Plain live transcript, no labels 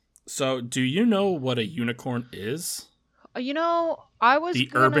So, do you know what a unicorn is? I was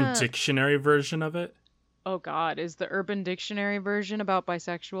The Urban Dictionary version of it? Oh God, is the Urban Dictionary version about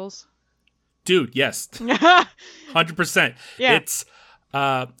bisexuals? Dude, yes. 100%. Yeah. It's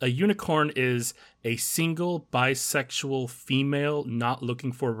a unicorn is a single bisexual female not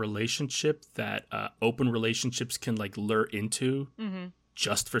looking for a relationship that open relationships can like lure into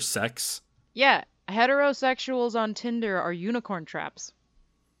just for sex. Yeah, heterosexuals on Tinder are unicorn traps.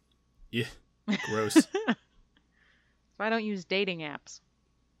 Yeah, gross. I don't use dating apps.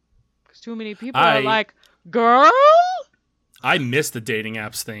 Because too many people are like, girl? I miss the dating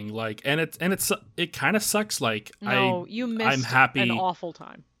apps thing, like, and it kind of sucks. Like, no, you missed an awful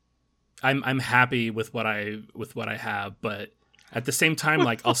time. I'm happy with what I have, but at the same time,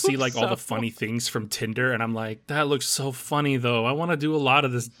 like, I'll see like all the funny things from Tinder, and I'm like, that looks so funny though. I want to do a lot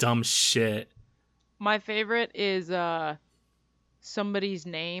of this dumb shit. My favorite is somebody's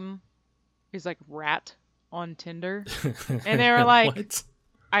name is like Rat on Tinder, and they were like,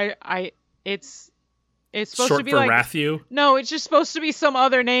 what? It's supposed short to be for like Rathu? No, it's just supposed to be some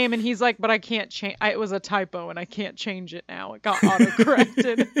other name, and he's like, but I can't change. It was a typo, and I can't change it now. It got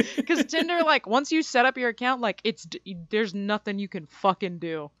autocorrected because Tinder, like, once you set up your account, like, there's nothing you can fucking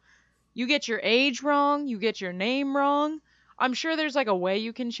do. You get your age wrong, you get your name wrong. I'm sure there's like a way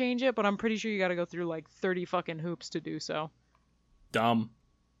you can change it, but I'm pretty sure you got to go through like 30 fucking hoops to do so. Dumb.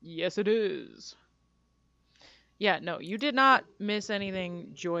 Yes, it is. Yeah, no, you did not miss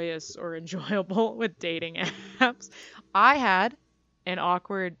anything joyous or enjoyable with dating apps. I had an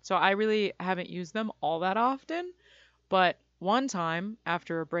awkward, so I really haven't used them all that often, but one time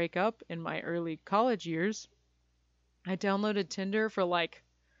after a breakup in my early college years, I downloaded Tinder for like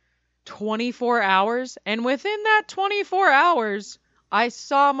 24 hours, and within that 24 hours, I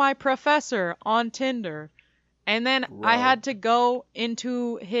saw my professor on Tinder, and then I had to go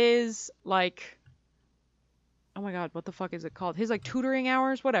into his, like, oh my God, what the fuck is it called? His like tutoring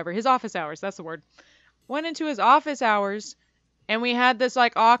hours, whatever. His office hours, that's the word. Went into his office hours, and we had this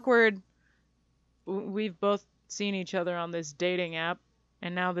like awkward, we've both seen each other on this dating app,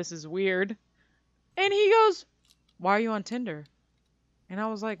 and now this is weird. And he goes, why are you on Tinder? And I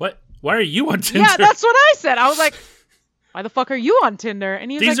was like, what? Why are you on Tinder? Yeah, that's what I said. I was like, why the fuck are you on Tinder?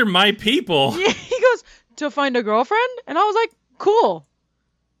 And he's These are my people. Yeah, he goes, to find a girlfriend? And I was like, cool.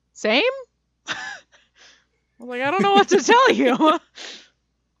 Same? I was like, I don't know what to tell you.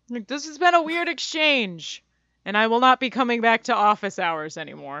 Like, this has been a weird exchange, and I will not be coming back to office hours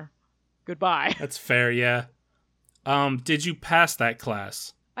anymore. Goodbye. That's fair, yeah. Did you pass that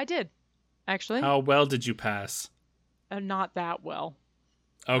class? I did, actually. How well did you pass? Not that well.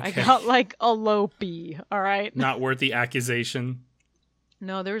 Okay. I got like a low B, all right? Not worth the accusation?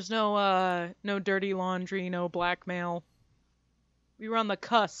 No, there was no dirty laundry, no blackmail. We were on the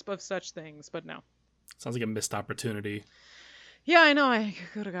cusp of such things, but no. Sounds like a missed opportunity. Yeah, I know. I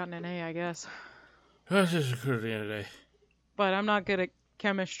could have gotten an A, I guess. But I'm not good at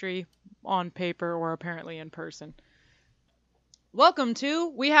chemistry on paper or apparently in person. Welcome to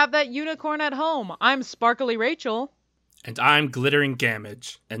We Have That Unicorn at Home. I'm Sparkly Rachel. And I'm Glittering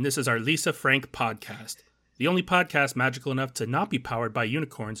Gamage. And this is our Lisa Frank podcast. The only podcast magical enough to not be powered by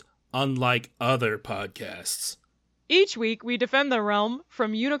unicorns, unlike other podcasts. Each week, we defend the realm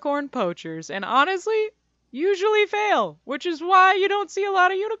from unicorn poachers, and honestly, usually fail, which is why you don't see a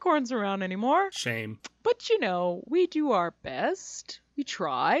lot of unicorns around anymore. Shame. But we do our best. We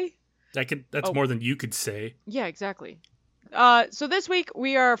try. That's more than you could say. Yeah, exactly. So this week,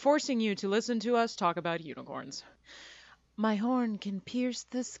 we are forcing you to listen to us talk about unicorns. My horn can pierce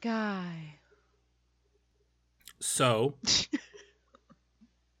the sky. So,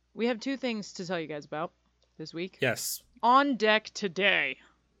 we have two things to tell you guys about this week. Yes. On deck today,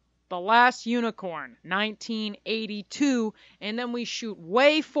 The Last Unicorn, 1982, and then we shoot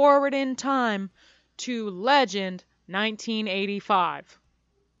way forward in time to Legend, 1985.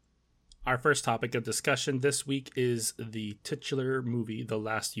 Our first topic of discussion this week is the titular movie, The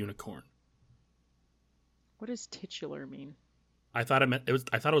Last Unicorn. What does titular mean? I thought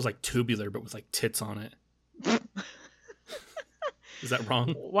it was like tubular, but with like tits on it. Is that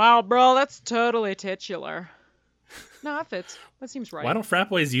wrong? Wow, bro, that's totally titular. No, that fits. That seems right. Why don't frat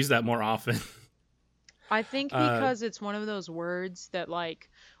boys use that more often? I think because it's one of those words that like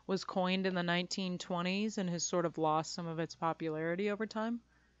was coined in the 1920s and has sort of lost some of its popularity over time.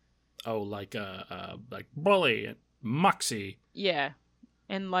 Oh, like bully and moxie. Yeah,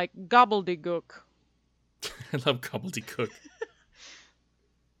 and like gobbledygook. I love gobbledygook.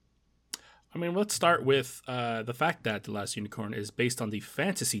 I mean, let's start with the fact that The Last Unicorn is based on the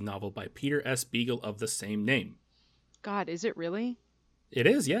fantasy novel by Peter S. Beagle of the same name. God, is it really? It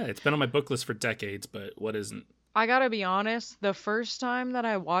is, yeah. It's been on my book list for decades, but what isn't? I gotta be honest, the first time that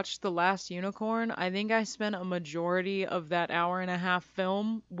I watched The Last Unicorn, I think I spent a majority of that hour and a half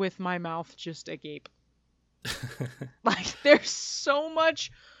film with my mouth just agape. Like, there's so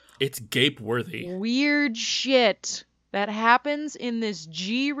much It's gape worthy. weird shit that happens in this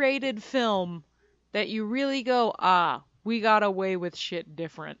G-rated film that you really go, we got away with shit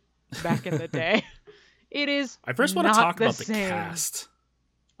different back in the day. It is I first want to not talk about the same. cast.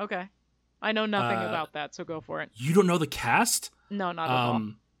 Okay. I know nothing about that, so go for it. You don't know the cast? No, not at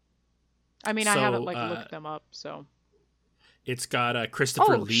all. I mean, I haven't looked them up, so. It's got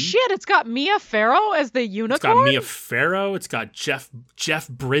Christopher Lee. Oh shit! It's got Mia Farrow as the unicorn. It's got Mia Farrow. It's got Jeff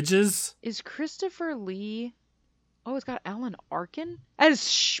Bridges. Is Christopher Lee? Oh, it's got Alan Arkin as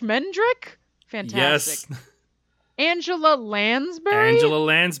Schmendrick. Fantastic. Yes. Angela Lansbury. Angela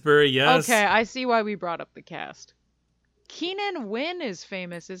Lansbury. Yes. Okay, I see why we brought up the cast. Keenan Wynn is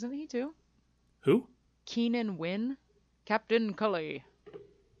famous, isn't he too? Who? Keenan Wynn, Captain Cully.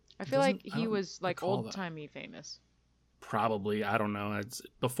 I feel like he was like old-timey famous. Probably. I don't know. It's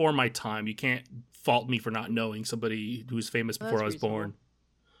before my time. You can't fault me for not knowing somebody who was famous before I was born.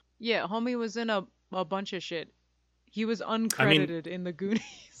 Yeah, homie was in a bunch of shit. He was uncredited in the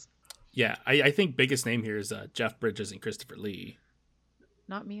Goonies. Yeah, I think biggest name here is Jeff Bridges and Christopher Lee.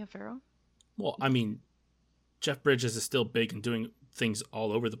 Not Mia Farrow? Well, I mean, Jeff Bridges is still big and doing things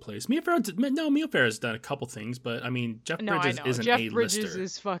all over the place. Mia Farrow's done a couple things, but I mean, Jeff Bridges isn't Jeff A-lister. Bridges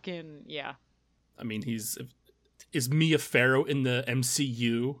is fucking, yeah. I mean, is Mia Farrow in the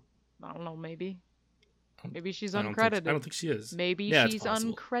MCU? I don't know, maybe. Maybe she's uncredited. I don't think she is. Maybe she's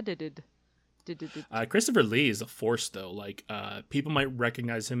uncredited. Christopher Lee is a force, though. Like, people might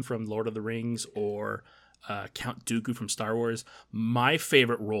recognize him from Lord of the Rings or Count Dooku from Star Wars. My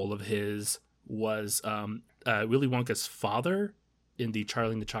favorite role of his was Willy Wonka's father in the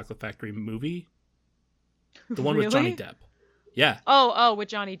Charlie and the Chocolate Factory movie. The one with Johnny Depp. Yeah. Oh, with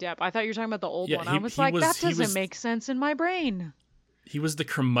Johnny Depp. I thought you were talking about the old one. I was like, that doesn't make sense in my brain. He was the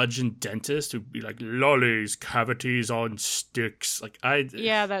curmudgeon dentist who'd be like, lollies, cavities on sticks.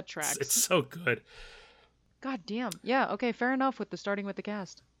 Yeah, that tracks. It's so good. God damn. Yeah, okay, fair enough with the starting with the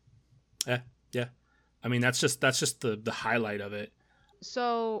cast. Yeah. I mean, that's just the highlight of it.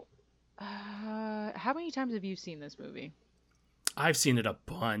 So, how many times have you seen this movie? I've seen it a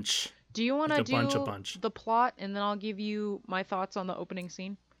bunch. Do you want to do a bunch. the plot, and then I'll give you my thoughts on the opening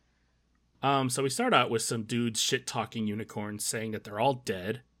scene? So we start out with some dudes shit-talking unicorns saying that they're all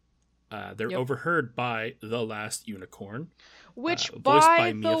dead. They're overheard by the last unicorn. Which,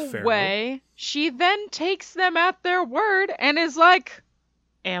 by the way, she then takes them at their word and is like,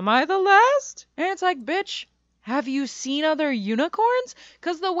 am I the last? And it's like, bitch, have you seen other unicorns?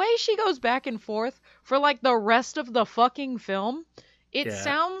 Because the way she goes back and forth for like the rest of the fucking film, it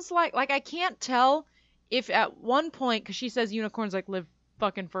sounds like I can't tell if at one point, because she says unicorns like live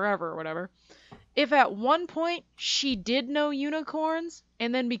fucking forever or whatever, if at one point she did know unicorns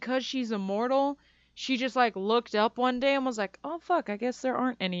and then because she's immortal she just like looked up one day and was like, oh fuck, I guess there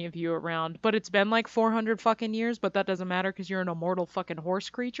aren't any of you around, but it's been like 400 fucking years, but that doesn't matter because you're an immortal fucking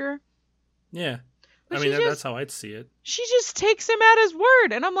horse creature. Yeah, but I mean that's how I'd see it. She just takes him at his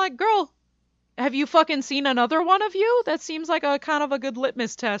word and I'm like, girl, have you fucking seen another one of you? That seems like a kind of a good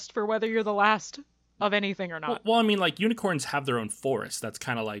litmus test for whether you're the last of anything or not. Well, I mean, like, unicorns have their own forest. That's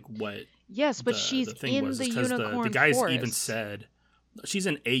kind of like what. Yes, but she's in the unicorn the guys forest. Even said she's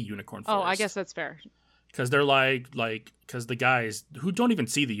in a unicorn forest. Oh, I guess that's fair. Because they're because the guys who don't even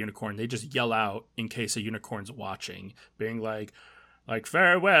see the unicorn, they just yell out in case a unicorn's watching, being like,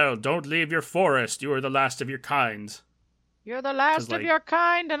 farewell, don't leave your forest. You are the last of your kind. You're the last of your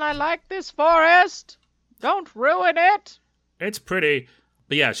kind, and I like this forest. Don't ruin it. It's pretty.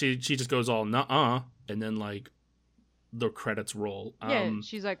 But yeah, she just goes all nuh-uh, and then like the credits roll. Yeah,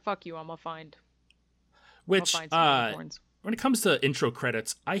 she's like, "Fuck you, I'm gonna find." Which when it comes to intro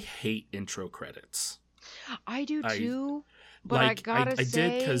credits, I hate intro credits. I do too, but I gotta say, I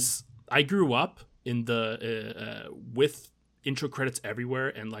did because I grew up in the with intro credits everywhere,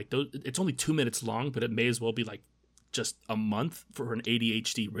 and like it's only 2 minutes long, but it may as well be like just a month for an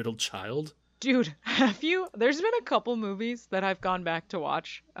ADHD riddled child. Dude, there's been a couple movies that I've gone back to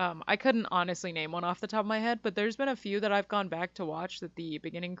watch. I couldn't honestly name one off the top of my head, but there's been a few that I've gone back to watch that the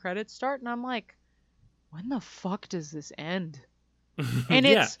beginning credits start, and I'm like, when the fuck does this end? And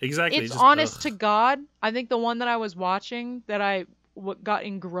exactly. It's honest to God. I think the one that I was watching that I got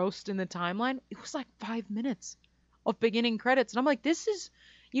engrossed in the timeline, it was like 5 minutes of beginning credits, and I'm like, this is...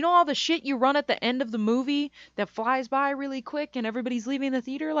 You know all the shit you run at the end of the movie that flies by really quick and everybody's leaving the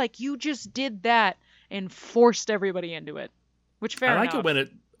theater? Like, you just did that and forced everybody into it. Which fair I like enough.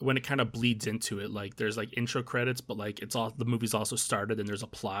 it when it kind of bleeds into it. Like there's like intro credits, but like it's all the movie's also started and there's a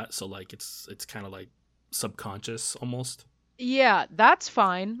plot, so like it's kind of like subconscious almost. Yeah, that's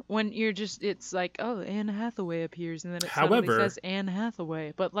fine when you're just it's like, oh, Anne Hathaway appears and then it suddenly However, says Anne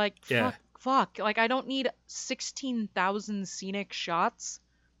Hathaway. But like yeah, fuck. Like I don't need 16,000 scenic shots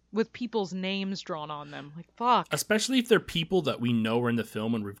with people's names drawn on them. Like fuck. especially if they're people that we know are in the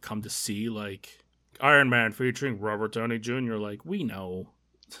film and we've come to see, like Iron Man featuring Robert Downey Jr. Like we know.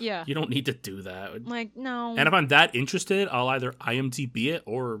 Yeah. You don't need to do that. Like no. And if I'm that interested, I'll either IMDb it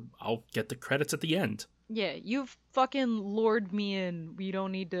or I'll get the credits at the end. Yeah, you've fucking lured me in. We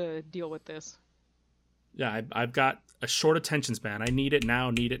don't need to deal with this. Yeah, I've got a short attention span. I need it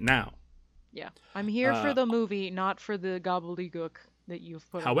now, need it now. Yeah. I'm here for the movie, not for the gobbledygook that you've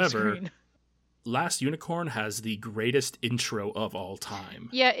put on the screen. Last Unicorn has the greatest intro of all time.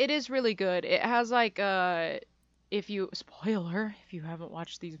 Yeah, it is really good. It has like if you haven't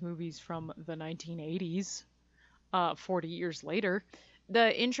watched these movies from the 1980s, 40 years later,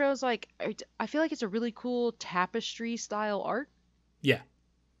 the intro's like I feel like it's a really cool tapestry style art. Yeah.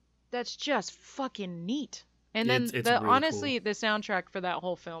 That's just fucking neat. And then it's really honestly, cool. the soundtrack for that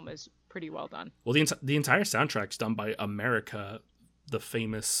whole film is pretty well done. Well, the entire soundtrack's done by America, the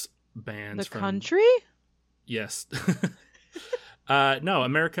famous bands The country? Yes. No,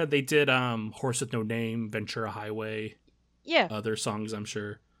 America, they did Horse with No Name, Ventura Highway. Yeah. Other songs, I'm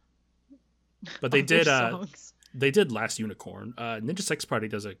sure. But they did songs. They did Last Unicorn. Ninja Sex Party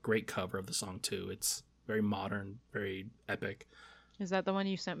does a great cover of the song too. It's very modern, very epic. Is that the one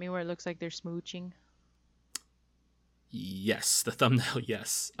you sent me where it looks like they're smooching? Yes, the thumbnail.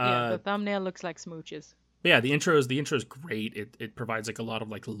 Yes. Yeah, the thumbnail looks like smooches. Yeah, the intro is great. It provides like a lot of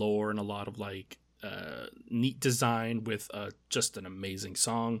like lore and a lot of like neat design with just an amazing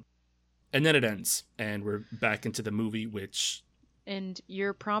song. And then it ends, and we're back into the movie, which. And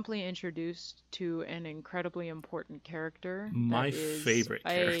you're promptly introduced to an incredibly important character. My favorite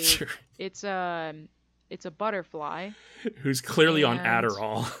character. It's a butterfly. Who's clearly on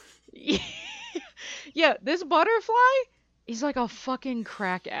Adderall. Yeah, this butterfly, he's like a fucking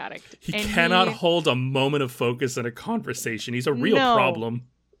crack addict. He cannot hold a moment of focus in a conversation. He's a real problem.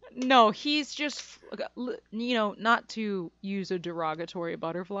 No, he's just, not to use a derogatory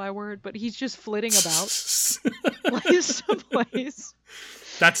butterfly word, but he's just flitting about place to place.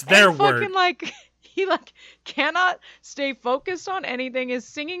 That's their word. Fucking he cannot stay focused on anything. Is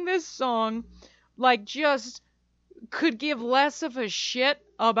singing this song, just could give less of a shit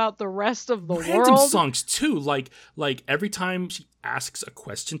about the rest of the Random world. songs too. Like every time she asks a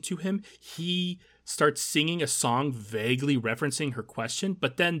question to him, he starts singing a song vaguely referencing her question,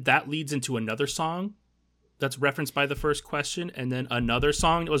 but then that leads into another song that's referenced by the first question, and then another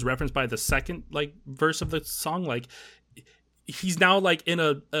song that was referenced by the second verse of the song. He's now in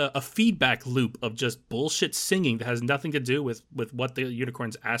a feedback loop of just bullshit singing that has nothing to do with what the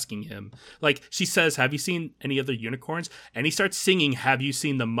unicorn's asking him. She says, "Have you seen any other unicorns?" And he starts singing, "Have you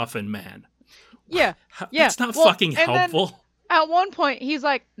seen the Muffin Man?" Yeah. It's not fucking helpful. At one point, he's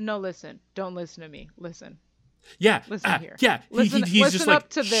like, "No, listen. Don't listen to me. Listen." Yeah. Listen here. Yeah. Listen, he's just up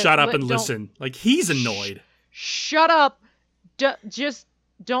to this. Shut up and listen. He's annoyed. Shut up. Just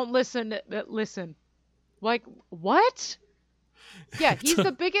don't listen. Listen. What? Yeah, he's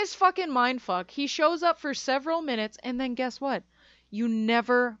the biggest fucking mindfuck. He shows up for several minutes, and then guess what? You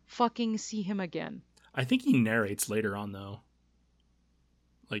never fucking see him again. I think he narrates later on, though.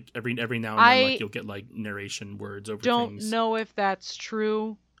 Every now and then, you'll get narration words over things. Don't know if that's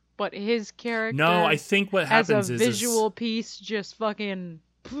true, but his character. No, I think what happens as a visual piece, just fucking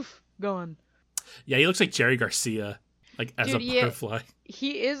poof, gone. Yeah, he looks like Jerry Garcia, as a butterfly.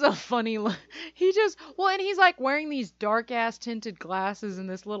 He is a funny. And he's wearing these dark ass tinted glasses and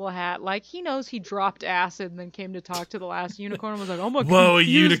this little hat. He knows he dropped acid and then came to talk to the last unicorn and was like, "Oh my god, whoa, a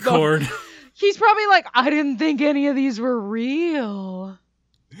unicorn!" He's probably I didn't think any of these were real.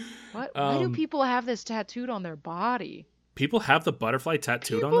 What? Why do people have this tattooed on their body? People have the butterfly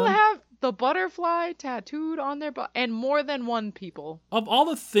tattooed on them? People have the butterfly tattooed on their body. And more than one people. Of all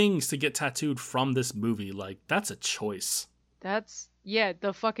the things to get tattooed from this movie, that's a choice.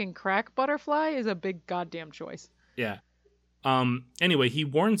 The fucking crack butterfly is a big goddamn choice. Yeah. Anyway, he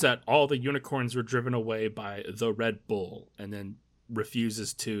warns that all the unicorns were driven away by the Red Bull and then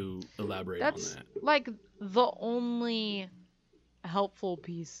refuses to elaborate on that. That's the only helpful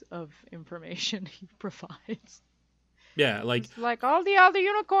piece of information he provides. Yeah, all the other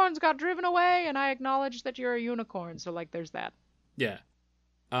unicorns got driven away and I acknowledge that you're a unicorn, so there's that. Yeah.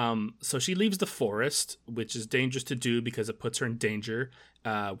 So she leaves the forest, which is dangerous to do because it puts her in danger,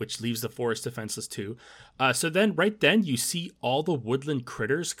 which leaves the forest defenseless too. So then, right then, you see all the woodland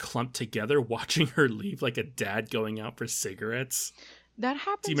critters clumped together watching her leave like a dad going out for cigarettes. That Do you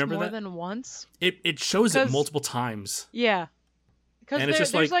happens remember more that? than once. It shows it 'Cause- multiple times. Yeah. Because And it's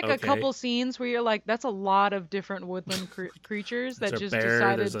just there's like a okay. couple scenes where you're like, that's a lot of different woodland creatures that There's a just bear,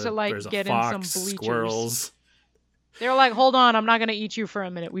 decided to like there's a get fox, in some bleachers. squirrels. They're like, hold on, I'm not going to eat you for a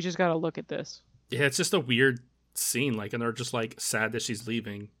minute. We just got to look at this. Yeah, it's just a weird scene. Like, and they're just like sad that she's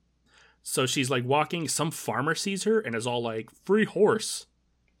leaving. So she's like walking. Some farmer sees her and is all like, "Free horse,"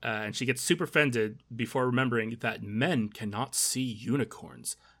 and she gets super offended before remembering that men cannot see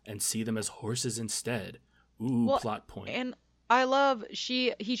unicorns and see them as horses instead. Ooh, Well, plot point. And I love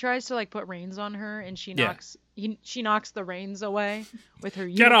he tries to like put reins on her and she knocks she knocks the reins away with her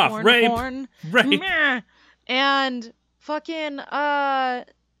Get off, unicorn rape, horn. rape. Meh. And fucking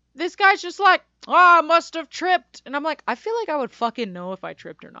this guy's just like, "Oh, I must have tripped." And I'm like, I feel like I would fucking know if I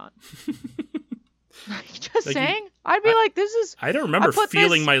tripped or not. Just Like saying. I'd be like, this is I don't remember put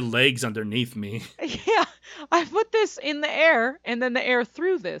feeling this- my legs underneath me. yeah, I put this in the air and then the air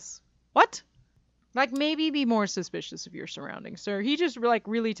through this. What? Like, maybe be more suspicious of your surroundings, sir. He just like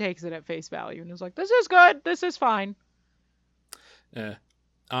really takes it at face value and is like, this is good, this is fine. Yeah.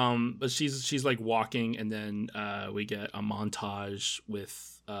 But she's like walking, and then we get a montage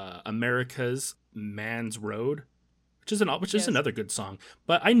with America's Man's Road, which is Yes. another good song.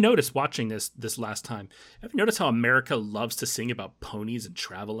 But I noticed watching this last time. Have you noticed how America loves to sing about ponies and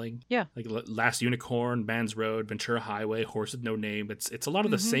traveling? Yeah. Like Last Unicorn, Man's Road, Ventura Highway, Horse with No Name. It's a lot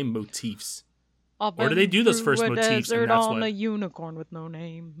of the same motifs. Or do they do those first motifs, and that's on what- a unicorn with no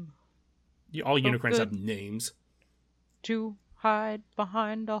name All unicorns good. have names. to hide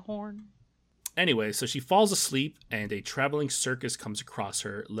behind a horn. Anyway, so she falls asleep, and a traveling circus comes across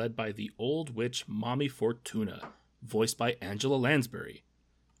her, led by the old witch Mommy Fortuna, voiced by Angela Lansbury,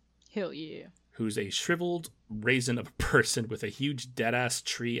 Hell yeah. who's a shriveled raisin of a person with a huge dead-ass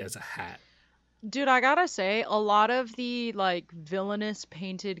tree as a hat. Dude, I gotta say, a lot of the like villainous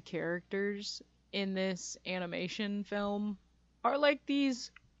painted characters in this animation film are like these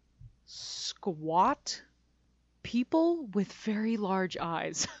squat people with very large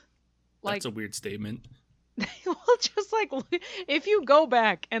eyes. Like, That's a weird statement. well, just like if you go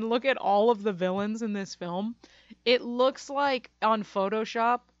back and look at all of the villains in this film, it looks like on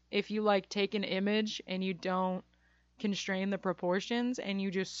Photoshop, if you like take an image and you don't constrain the proportions and you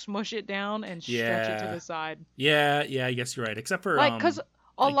just smush it down and stretch it to Yeah. the side. Yeah, I guess you're right. Except for Like, because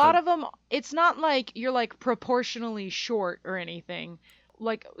a like lot the- of them, it's not like you're like proportionally short or anything.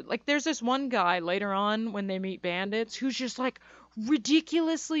 Like there's this one guy later on when they meet bandits who's just like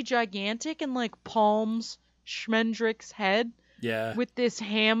ridiculously gigantic and like palms Schmendrick's head yeah, with this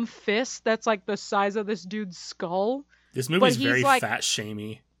ham fist that's like the size of this dude's skull. this movie's he's very like- fat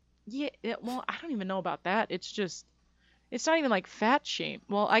shamey. Yeah, well, I don't even know about that. It's just, it's not even like fat shame.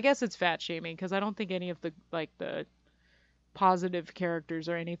 Well, I guess it's fat shaming because I don't think any of the like the positive characters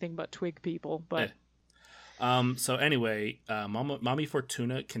are anything but twig people. But So anyway, Mommy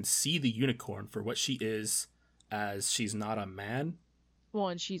Fortuna can see the unicorn for what she is, as she's not a man. well,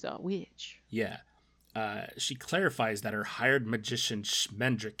 and she's a witch. Yeah. She clarifies that her hired magician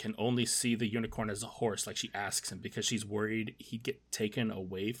Schmendrick can only see the unicorn as a horse, like she asks him, because she's worried he'd get taken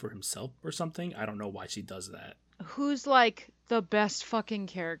away for himself or something. I don't know why she does that. Who's like the best fucking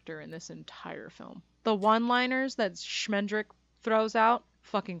character in this entire film? The one-liners that Schmendrick throws out,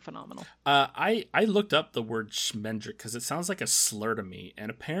 fucking phenomenal. I looked up the word Schmendrick because it sounds like a slur to me, and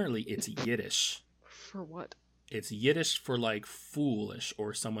apparently it's Yiddish. For what? It's Yiddish for like foolish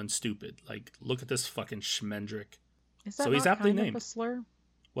or someone stupid. Like, look at this fucking Schmendrick. Is that So not he's aptly kind of named. a slur?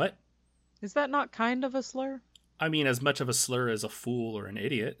 What? Is that not kind of a slur? I mean, as much of a slur as a fool or an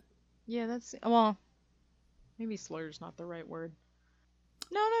idiot. Yeah, that's, well, maybe slur's not the right word.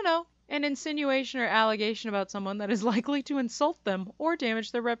 No. An insinuation or allegation about someone that is likely to insult them or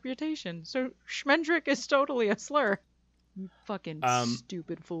damage their reputation. So Schmendrick is totally a slur. You fucking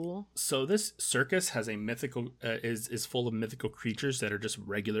stupid fool. So this circus has a mythical is full of mythical creatures that are just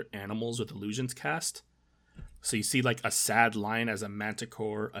regular animals with illusions cast. So you see like a sad lion as a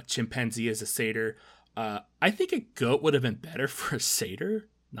manticore, a chimpanzee as a satyr. I think a goat would have been better for a satyr,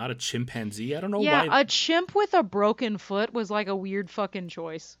 not a chimpanzee. I don't know Yeah, why. a chimp with a broken foot was like a weird fucking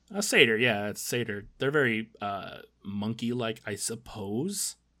choice. A satyr, yeah, it's satyr. They're very monkey-like, I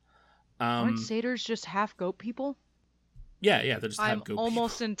suppose. Aren't satyrs just half goat people? Yeah, they're just I'm have goat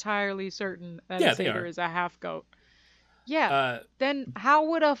almost entirely certain that Yeah, a they satyr are. is a half goat. Yeah, people. then how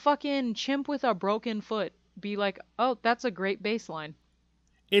would a fucking chimp with a broken foot be like, oh, that's a great baseline?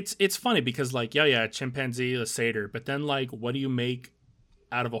 It's funny because like yeah, chimpanzee, a satyr, but then like what do you make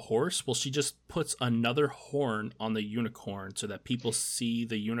out of a horse? Well, she just puts another horn on the unicorn so that people see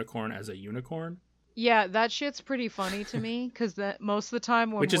the unicorn as a unicorn. Yeah, that shit's pretty funny to me because that most of the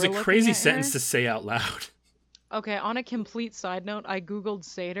time when Which is we're a looking crazy at sentence her. to say out loud. Okay, on a complete side note, I googled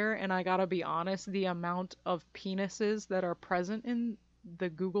satyr and I gotta be honest, the amount of penises that are present in the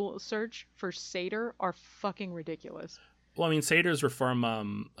Google search for satyr are fucking ridiculous. Well, I mean, satyrs were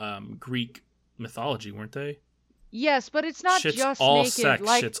from Greek mythology, weren't they? Yes, but it's not Shit's just all naked. sex.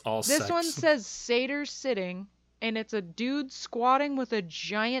 Like Shit's all this one sex. says satyr sitting, and it's a dude squatting with a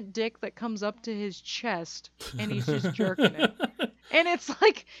giant dick that comes up to his chest, and he's just jerking it. And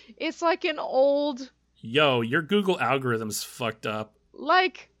it's like an old Yo, your Google algorithm's fucked up.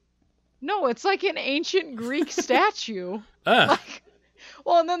 like no, it's like an ancient Greek statue. Ugh. Like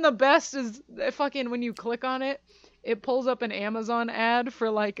well, and then the best is fucking when you click on it, it pulls up an Amazon ad for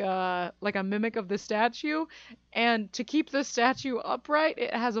like a mimic of the statue, and to keep the statue upright,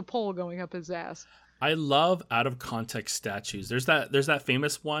 it has a pole going up his ass. I love out of context statues. There's that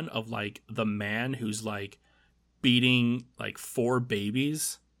famous one of like the man who's like beating like 4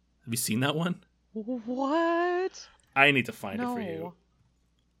 babies. Have you seen that one? What? I need to find No. it for you.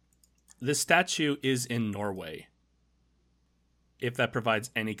 This statue is in Norway. If that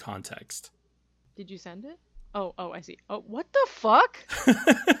provides any context. Did you send it? Oh, I see. Oh, what the fuck?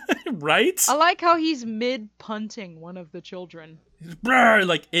 Right? I like how he's mid-punting one of the children. Brr,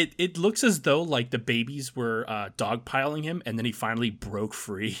 like it looks as though like the babies were dogpiling him and then he finally broke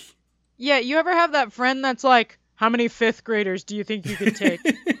free. Yeah, you ever have that friend that's like, how many 5th graders do you think you could take?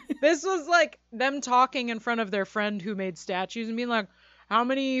 This was like them talking in front of their friend who made statues and being like, how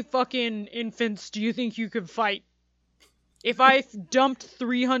many fucking infants do you think you could fight? If I dumped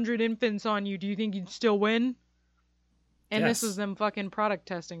 300 infants on you, do you think you'd still win? And Yes. this is them fucking product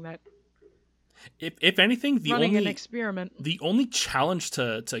testing that. If anything, the Running an only experiment. the only challenge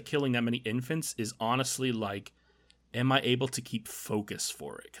to killing that many infants is honestly like, am I able to keep focus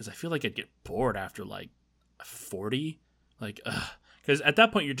for it? Because I feel like I'd get bored after like 40. Like, ugh. Because at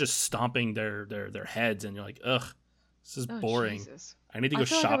that point you're just stomping their heads and you're like, ugh, this is boring. Jesus. I need to go I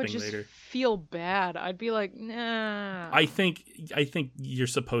feel like I would shopping just later. feel bad. I'd be like, nah. I think you're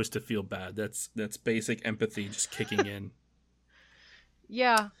supposed to feel bad. That's basic empathy just kicking in.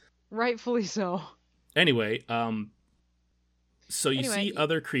 Yeah, rightfully so. Anyway, so you Anyway, see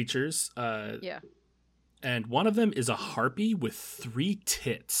other creatures, Yeah. and one of them is a harpy with 3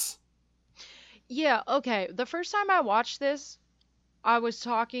 tits. Yeah, okay. The first time I watched this, I was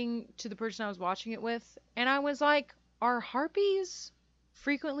talking to the person I was watching it with, and I was like, are harpies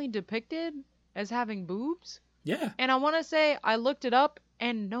frequently depicted as having boobs? Yeah, And I want to say I looked it up,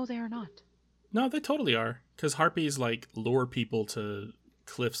 and no, they are not. no, they totally are. Because harpies like lure people to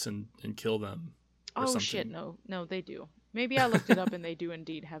cliffs and kill them. Or Oh something. shit, no, they do. Maybe I looked it up and they do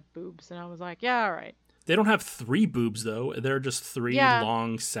indeed have boobs, and I was like, yeah, all right. They don't have 3 boobs though. They're just 3 Yeah,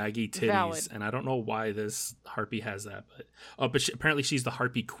 long, saggy titties, valid. and I don't know why this harpy has that. But apparently she's the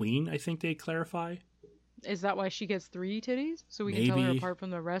harpy queen. I think they clarify. Is that why she gets 3 titties? So we can tell her Maybe. apart from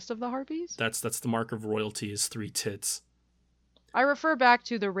the rest of the harpies? That's the mark of royalty is 3 tits. I refer back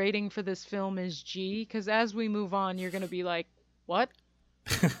to the rating for this film is G, because as we move on, you're going to be like, what?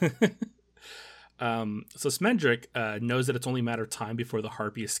 So Smendrick knows that it's only a matter of time before the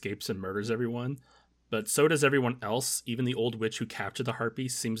harpy escapes and murders everyone. But so does everyone else. Even the old witch who captured the harpy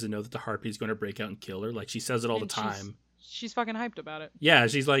seems to know that the harpy is going to break out and kill her. Like, she says it all And the time. She's fucking hyped about it. Yeah,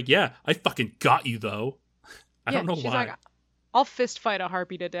 she's like, yeah, I fucking got you, though. I don't know she's why. like, I'll fist fight a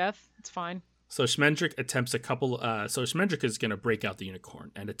harpy to death. It's fine. So Schmendrick attempts a couple. So Schmendrick is going to break out the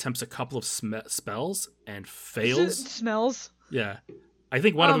unicorn and attempts a couple of spells and fails. Smells. Yeah, I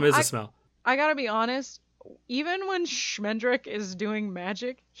think one of them is a smell. I gotta be honest. Even when Schmendrick is doing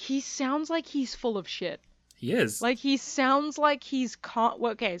magic, he sounds like he's full of shit. He is. Like, he sounds like he's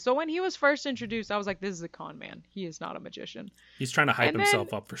okay, so when he was first introduced, I was like, this is a con man. He is not a magician. He's trying to hype And himself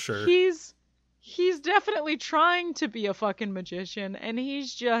then up for sure. He's definitely trying to be a fucking magician, and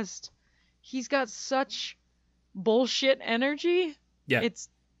he's got such bullshit energy. Yeah. It's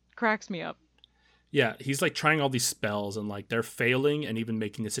cracks me up. Yeah, he's like trying all these spells and like they're failing and even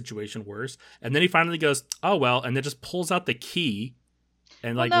making the situation worse. And then he finally goes, "Oh well," and then just pulls out the key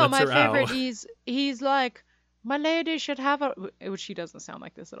and like lets her out. My favorite, he's like, my lady should have a, which she doesn't sound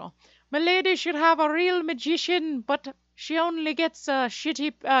like this at all. My lady should have a real magician, but she only gets a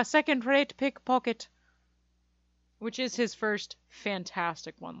shitty second-rate pickpocket. Which is his first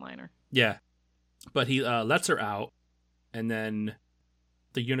fantastic one-liner. Yeah, but he lets her out, and then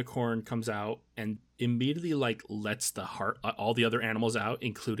the unicorn comes out and immediately like lets all the other animals out,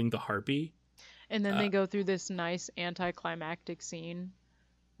 including the harpy. And then they go through this nice anticlimactic scene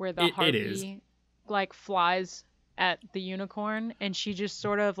where the it is. harpy like flies at the unicorn, and she just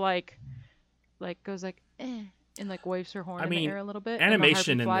sort of like goes like eh, and like waves her horn in the air a little bit.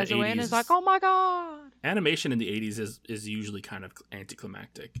 Animation and the harpy in flies the away 80s, and is like, oh my god. Animation in the 80s is usually kind of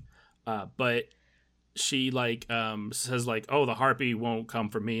anticlimactic, but she like says like, oh, the harpy won't come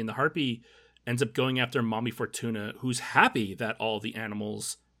for me, and the harpy ends up going after Mommy Fortuna, who's happy that all the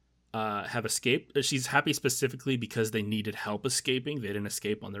animals have escaped. She's happy specifically because they needed help escaping. They didn't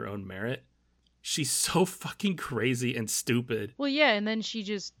escape on their own merit. She's so fucking crazy and stupid. Well, yeah, and then she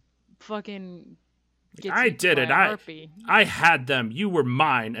just fucking gets I did it. harpy. I had them. You were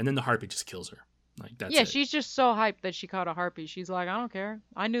mine. And then the harpy just kills her. Like that's yeah, it. She's just so hyped that she caught a harpy. She's like, I don't care.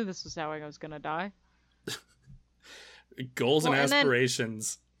 I knew this was how I was gonna die. Goals and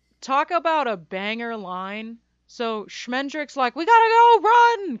aspirations. Talk about a banger line. So Schmendrick's like, we gotta go,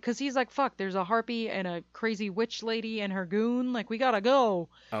 run! Because he's like, fuck, there's a harpy and a crazy witch lady and her goon. Like, we gotta go.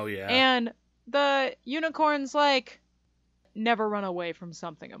 Oh, yeah. And the unicorn's like, never run away from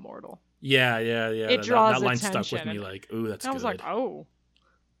something immortal. Yeah. It draws that line attention. stuck with me like, ooh, that's good. I was like, oh.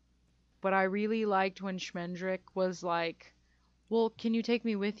 But I really liked when Schmendrick was like, well, can you take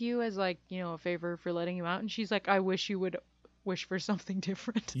me with you as like, a favor for letting you out? And she's like, I wish you would wish for something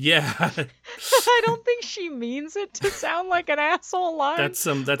different. Yeah. I don't think she means it to sound like an asshole line. But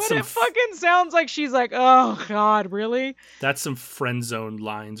it fucking sounds like she's like, oh god, really? That's some friend zone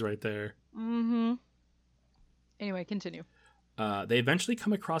lines right there. Mm-hmm. Anyway, continue. They eventually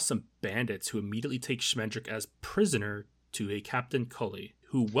come across some bandits who immediately take Schmendrick as prisoner to a Captain Cully,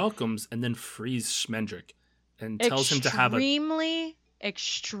 who welcomes and then frees Schmendrick and tells him to have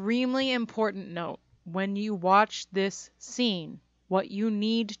extremely important note. When you watch this scene, what you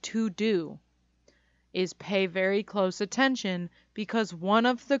need to do is pay very close attention, because one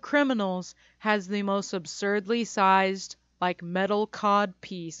of the criminals has the most absurdly sized like metal cod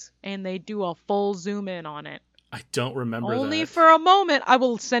piece, and they do a full zoom in on it. I don't remember Only that. for a moment. I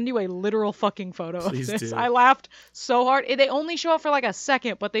will send you a literal fucking photo Please of this. do. I laughed so hard. They only show it for like a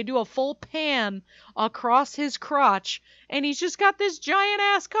second, but they do a full pan across his crotch, and he's just got this giant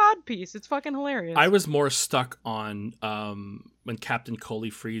ass cod piece. It's fucking hilarious. I was more stuck on when Captain Coley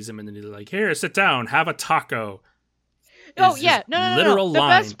frees him and then he's like, here, sit down, have a taco. Oh, yeah. No. Literal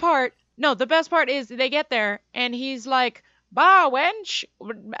line. The best part is they get there, and he's like, bah, wench,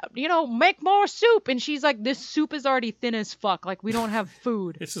 make more soup. And she's like, this soup is already thin as fuck. Like, we don't have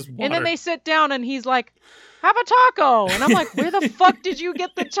food. This is water. And then they sit down, and he's like, have a taco. And I'm like, where the fuck did you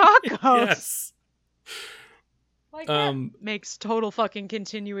get the tacos? Yes. Like, that makes total fucking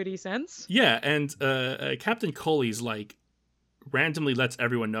continuity sense. Yeah, and Captain Coley's like, randomly lets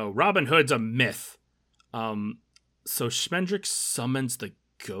everyone know Robin Hood's a myth. So Schmendrick summons the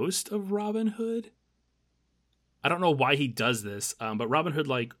ghost of Robin Hood. I don't know why he does this, but Robin Hood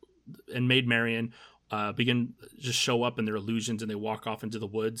and Maid Marian just show up in their illusions, and they walk off into the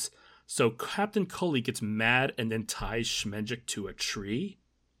woods. So Captain Cully gets mad and then ties Schmendrick to a tree,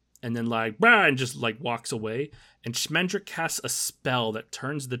 and then and just walks away. And Schmendrick casts a spell that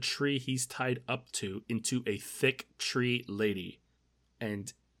turns the tree he's tied up to into a thick tree lady,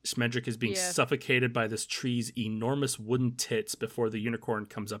 and Schmendrick is being suffocated by this tree's enormous wooden tits before the unicorn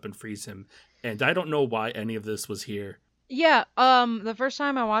comes up and frees him. And I don't know why any of this was here. Yeah, the first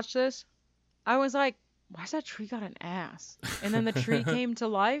time I watched this, I was like, why's that tree got an ass? And then the tree came to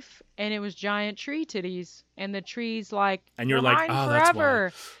life, and it was giant tree titties. And the tree's like, and you're like, oh,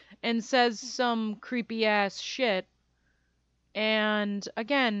 forever, that's why. And says some creepy ass shit. And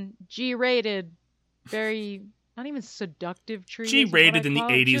again, G-rated, very... not even seductive trees. G-rated in the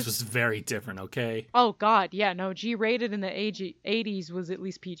 80s was very different, okay? Oh, God, yeah, no. G-rated in the 80s was at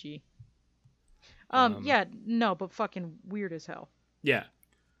least PG. Yeah, no, but fucking weird as hell. Yeah.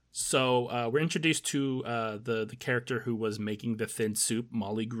 So we're introduced to the character who was making the thin soup,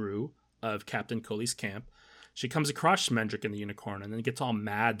 Molly Grew, of Captain Coley's camp. She comes across Schmendrick and the unicorn and then gets all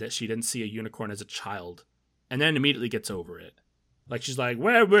mad that she didn't see a unicorn as a child. And then immediately gets over it. Like, she's like,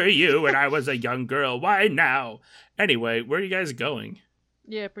 where were you when I was a young girl? Why now? Anyway, where are you guys going?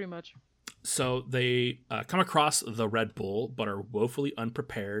 Yeah, pretty much. So they come across the Red Bull, but are woefully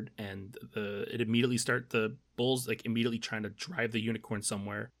unprepared. And the bulls immediately trying to drive the unicorn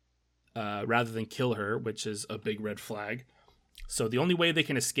somewhere rather than kill her, which is a big red flag. So the only way they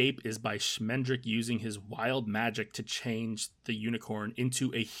can escape is by Schmendrick using his wild magic to change the unicorn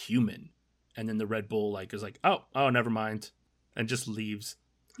into a human. And then the Red Bull is like, oh, never mind. And just leaves.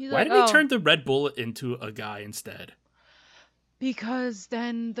 Why did he turn the Red Bull into a guy instead? Because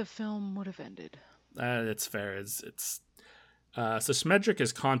then the film would have ended. That's fair. So Smedrick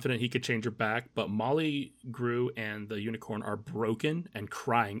is confident he could change her back, but Molly, Gru, and the unicorn are broken and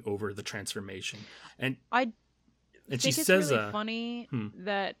crying over the transformation. And I think she it's says, really funny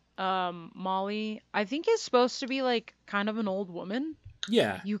that Molly, I think, is supposed to be like kind of an old woman.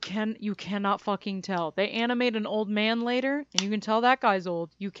 Yeah. You cannot fucking tell. They animate an old man later, and you can tell that guy's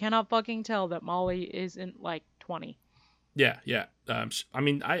old. You cannot fucking tell that Molly isn't like 20. Yeah. I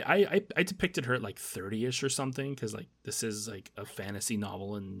mean, I depicted her at like 30ish or something, because like this is like a fantasy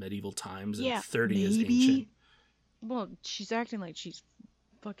novel in medieval times, and 30 is ancient. Well, she's acting like she's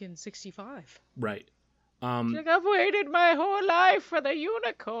fucking 65. Right. She's like, I've waited my whole life for the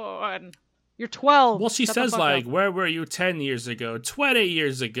unicorn. You're 12. Well, she says like, where were you 10 years ago, 20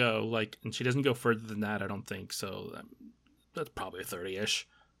 years ago? Like, and she doesn't go further than that, I don't think. So that's probably 30ish.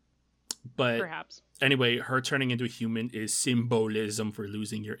 But perhaps. Anyway, her turning into a human is symbolism for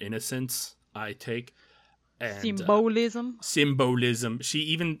losing your innocence, I take. And, symbolism. She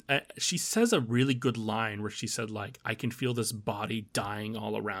even she says a really good line where she said like, I can feel this body dying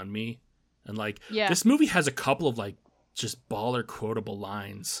all around me. And like, this movie has a couple of like just baller quotable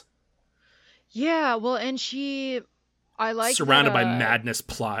lines. Yeah, well, and I like surrounded by madness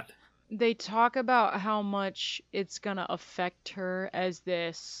plot. They talk about how much it's gonna affect her as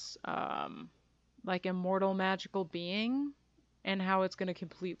this like immortal magical being, and how it's gonna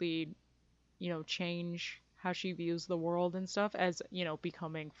completely, change how she views the world and stuff, as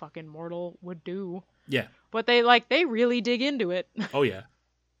becoming fucking mortal would do. Yeah. But they really dig into it. Oh yeah.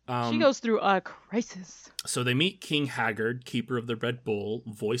 She goes through a crisis. So they meet King Haggard, keeper of the Red Bull,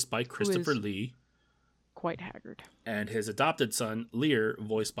 voiced by Christopher Lee. Quite haggard. And his adopted son, Lear,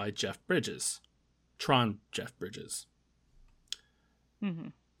 voiced by Jeff Bridges. Tron Jeff Bridges. Mm-hmm.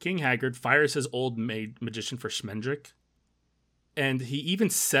 King Haggard fires his old magician for Schmendrick. And he even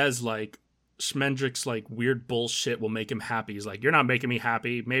says, like, Schmendrick's, like, weird bullshit will make him happy. He's like, you're not making me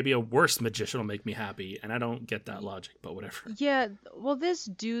happy. Maybe a worse magician will make me happy. And I don't get that logic, but whatever. Yeah, well, this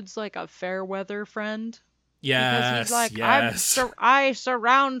dude's, like, a fair weather friend. Yes, because he's like, yes. I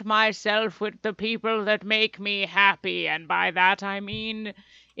surround myself with the people that make me happy, and by that I mean,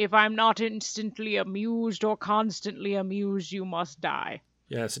 if I'm not instantly amused or constantly amused, you must die.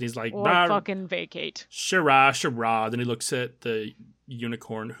 Yes, and he's like, or fucking vacate. Shira. Then he looks at the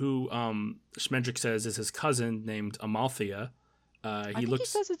unicorn, who Schmendrick says is his cousin named Amalthea. He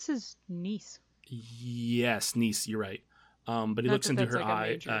says it's his niece. Yes, niece. You're right. But he looks into her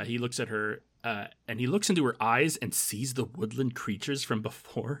eye. He looks at her. And he looks into her eyes and sees the woodland creatures from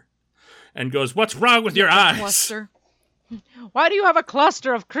before and goes, what's wrong with your eyes? Cluster. Why do you have a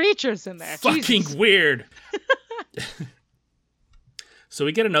cluster of creatures in there? Fucking Jesus. Weird. So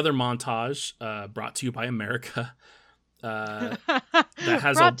we get another montage brought to you by America. That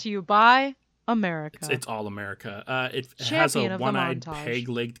has brought to you by America. It's all America. It has a one-eyed,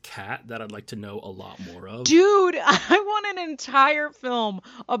 peg-legged cat that I'd like to know a lot more of. Dude, I want an entire film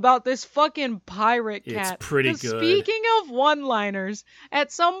about this fucking pirate cat. It's pretty good. Speaking of one-liners,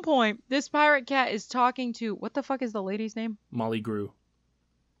 at some point, this pirate cat is talking to... What the fuck is the lady's name? Molly Gru.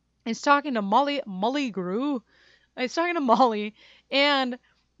 It's talking to Molly Gru. It's talking to Molly, and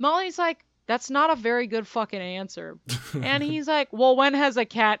Molly's like, that's not a very good fucking answer. And he's like, well, when has a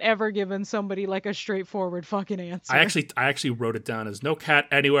cat ever given somebody like a straightforward fucking answer? I actually wrote it down as no cat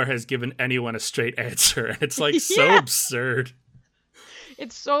anywhere has given anyone a straight answer. And it's like so absurd.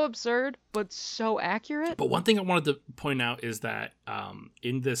 It's so absurd, but so accurate. But one thing I wanted to point out is that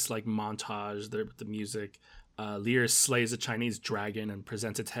in this like montage, the music, Lear slays a Chinese dragon and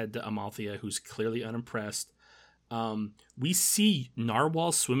presents its head to Amalthea, who's clearly unimpressed. We see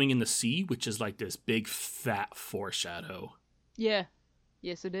narwhals swimming in the sea, which is like this big fat foreshadow. Yeah.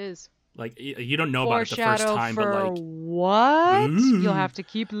 Yes, it is. Like, you don't know about it the first time, but like... what? You'll have to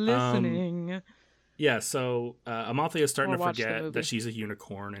keep listening. Yeah, so Amalthea is starting to forget that she's a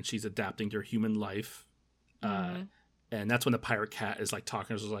unicorn and she's adapting to her human life. And that's when the pirate cat is like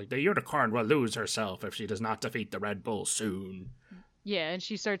talking. She's like, the unicorn will lose herself if she does not defeat the Red Bull soon. Yeah, and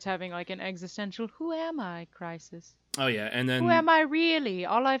she starts having like an existential "who am I" crisis. Oh yeah, and then who am I really?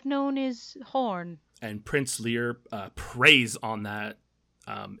 All I've known is Horn. And Prince Lear preys on that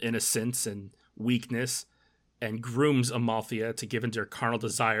innocence and weakness, and grooms Amalthea to give into her carnal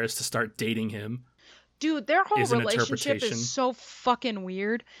desires to start dating him. Dude, their whole relationship is so fucking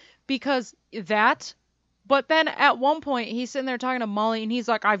weird because that. But then at one point, he's sitting there talking to Molly, and he's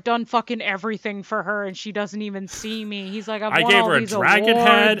like, I've done fucking everything for her, and she doesn't even see me. He's like, I gave her a dragon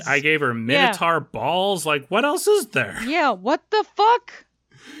head. I gave her minotaur balls. Like, what else is there? Yeah, what the fuck?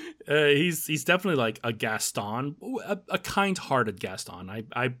 He's definitely like a Gaston, a kind-hearted Gaston.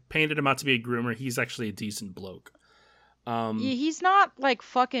 I painted him out to be a groomer. He's actually a decent bloke. He's not like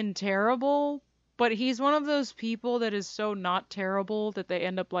fucking terrible, but he's one of those people that is so not terrible that they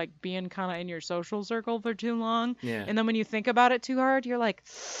end up like being kind of in your social circle for too long. Yeah. And then when you think about it too hard, you're like,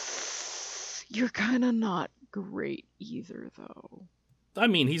 you're kind of not great either, though. I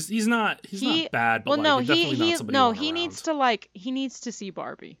mean, he's not bad, but well, like, no, definitely not somebody no, you want he needs to see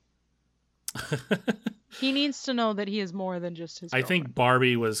Barbie. He needs to know that he is more than just his girlfriend. I think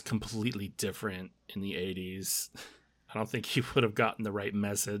Barbie was completely different in the 80s. I don't think he would have gotten the right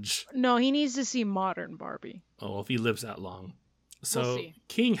message. No, he needs to see modern Barbie. Oh, if he lives that long. So We'll see.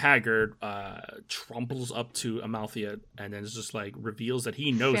 King Haggard trumples up to Amalthea and then just like reveals that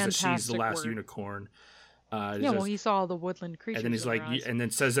he knows that she's the last unicorn. He saw the woodland creatures. And then he's like, and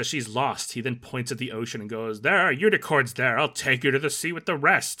then says that she's lost. He then points at the ocean and goes, "There are unicorns there. I'll take you to the sea with the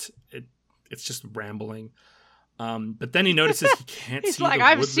rest." It's just rambling. But then he notices he can't see. He's like,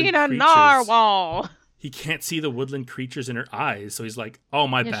 "I've seen a narwhal." He can't see the woodland creatures in her eyes, so he's like, "Oh,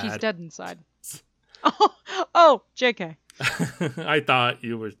 my bad." She's dead inside. Oh, JK. I thought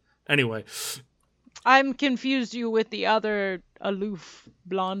you were. Anyway. I'm confused you with the other aloof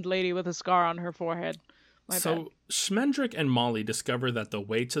blonde lady with a scar on her forehead. My bad. Schmendrick and Molly discover that the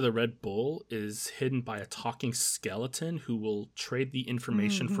way to the Red Bull is hidden by a talking skeleton who will trade the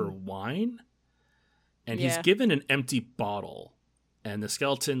information for wine. And he's given an empty bottle. And the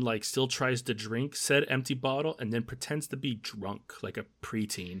skeleton like still tries to drink said empty bottle and then pretends to be drunk like a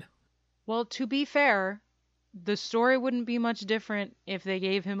preteen. Well, to be fair, the story wouldn't be much different if they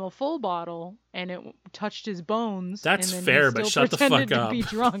gave him a full bottle and it touched his bones. That's and then fair, he but still shut the fuck pretended up. To be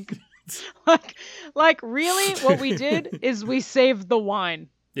drunk. like really, what we did is we saved the wine.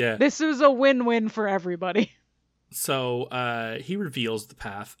 Yeah. This was a win-win for everybody. So he reveals the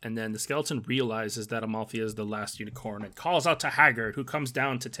path, and then the skeleton realizes that Amalthea is the last unicorn and calls out to Haggard, who comes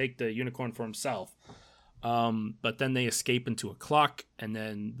down to take the unicorn for himself. But then they escape into a clock, and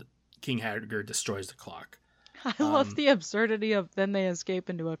then King Haggard destroys the clock. I love the absurdity of then they escape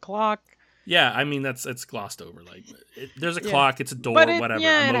into a clock. Yeah, I mean, it's glossed over. Like, there's a clock, it's a door, whatever.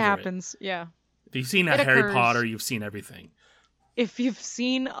 Yeah, it happens. Yeah. If you've seen Harry Potter, you've seen everything. If you've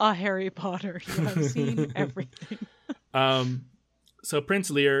seen a Harry Potter, you have seen everything. So Prince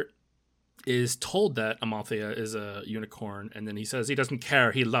Lear is told that Amalthea is a unicorn, and then he says he doesn't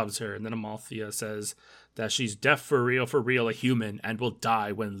care, he loves her. And then Amalthea says that she's deaf for real, a human, and will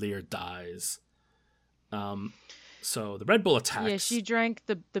die when Lear dies. So the Red Bull attacks. Yeah, she drank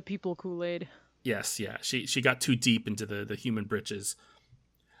the people Kool-Aid. Yes, yeah. She got too deep into the human britches.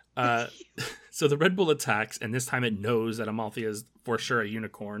 So the Red Bull attacks, and this time it knows that Amalthea is for sure a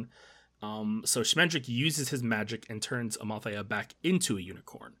unicorn. So Schmendrick uses his magic and turns Amalthea back into a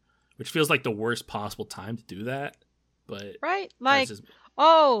unicorn, which feels like the worst possible time to do that. But right, like,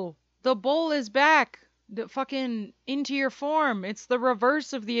 oh, the bull is back. The fucking into your form. It's the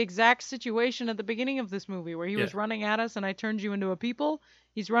reverse of the exact situation at the beginning of this movie where he was running at us and I turned you into a people.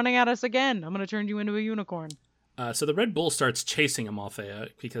 He's running at us again. I'm going to turn you into a unicorn. So the Red Bull starts chasing Amalthea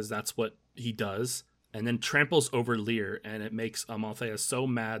because that's what he does, and then tramples over Lear, and it makes Amalthea so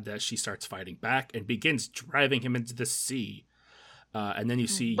mad that she starts fighting back and begins driving him into the sea. And then you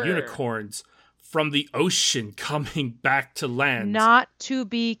see unicorns from the ocean coming back to land. Not to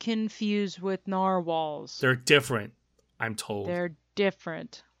be confused with narwhals. They're different, I'm told. They're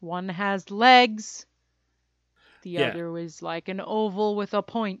different. One has legs. The other is like an oval with a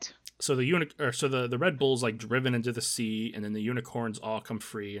point. So the Red Bull's like driven into the sea, and then the unicorns all come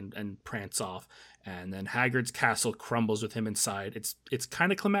free and prance off. And then Haggard's castle crumbles with him inside. It's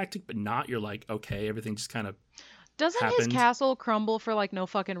kind of climactic, but not. You're like, okay, everything just kind of Doesn't his castle crumble for like no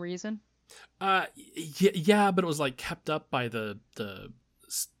fucking reason? Yeah, but it was like kept up by the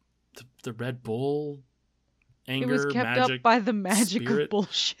Red Bull anger. It was kept magic, up by the magic spirit. of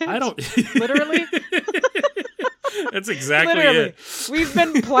bullshit. I don't literally. That's exactly literally. it. We've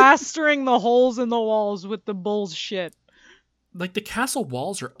been plastering the holes in the walls with the bullshit. Like the castle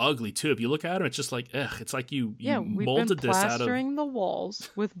walls are ugly too. If you look at them, it's just like, ugh. It's like you molded this out of. Plastering the walls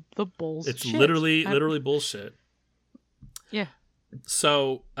with the bullshit. It's literally bullshit. Yeah.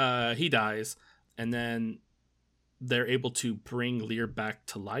 So he dies, and then they're able to bring Lear back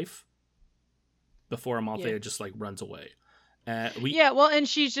to life before Amalthea just like runs away. Well, and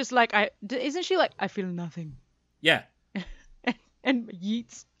she's just like, isn't she like, I feel nothing. Yeah. And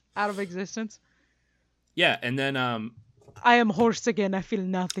yeets out of existence. Yeah, and then I am hoarse again. I feel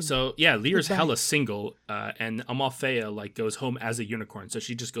nothing. So yeah, Lear's hella single, and Amalthea like goes home as a unicorn. So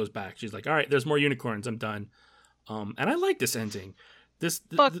she just goes back. She's like, all right, there's more unicorns. I'm done. And I like this ending.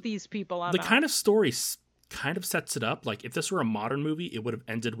 Fuck these people. I'm the out. kind of story kind of sets it up. Like if this were a modern movie, it would have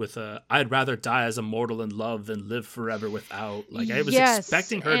ended with I'd rather die as a mortal in love than live forever without. Like I was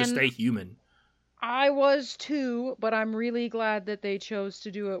expecting her to stay human. I was too, but I'm really glad that they chose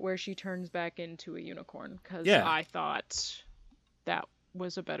to do it where she turns back into a unicorn, because I thought that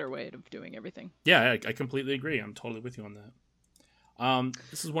was a better way of doing everything. Yeah, I completely agree. I'm totally with you on that.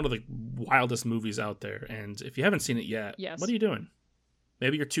 This is one of the wildest movies out there, and if you haven't seen it yet, what are you doing?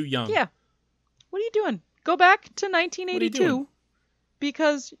 Maybe you're too young. Yeah. What are you doing? Go back to 1982,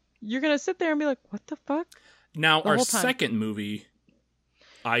 because you're going to sit there and be like, what the fuck? Now, our second movie,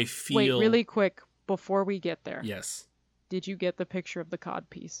 I feel... Wait, really quick, before we get there. Yes. Did you get the picture of the cod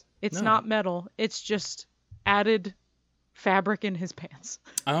piece? It's not metal. It's just added fabric in his pants.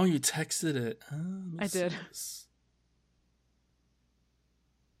 Oh, you texted it. I did.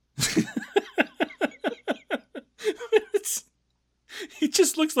 He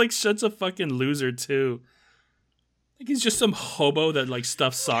just looks like such a fucking loser, too. Like he's just some hobo that like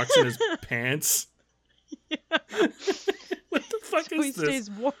stuffs socks in his pants. Yeah. What the fuck is this? He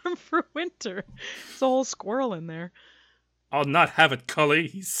stays warm for winter. There's a whole squirrel in there. I'll not have it, Cully,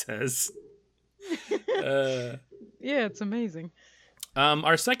 he says. Yeah, it's amazing.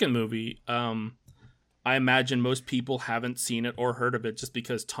 Our second movie, I imagine most people haven't seen it or heard of it just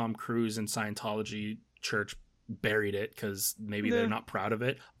because Tom Cruise and Scientology Church buried it because maybe they're not proud of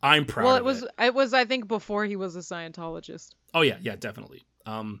it. I'm proud of it. It was, I think, before he was a Scientologist. Oh, yeah, definitely.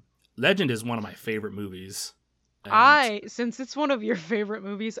 Legend is one of my favorite movies. Since it's one of your favorite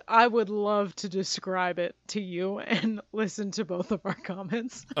movies, I would love to describe it to you and listen to both of our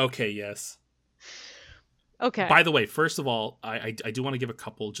comments. Okay, yes. Okay. By the way, first of all, I do want to give a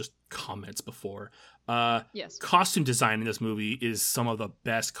couple just comments before. Yes. Costume design in this movie is some of the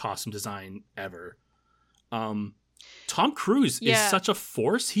best costume design ever. Tom Cruise is such a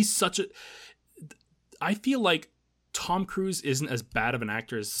force. I feel like Tom Cruise isn't as bad of an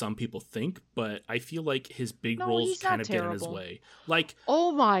actor as some people think, but I feel like his big roles kind of get in his way. Like,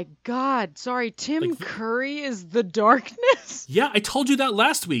 oh my god, sorry, Tim Curry is the darkness? Yeah, I told you that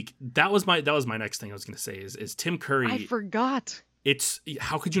last week. That was my next thing I was going to say is Tim Curry. I forgot.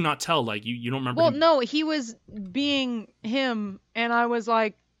 How could you not tell? Like you don't remember him? No, he was being him and I was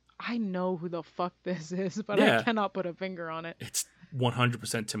like, I know who the fuck this is, but I cannot put a finger on it. It's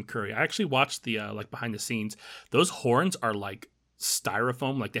 100% Tim Curry. I actually watched the behind the scenes. Those horns are like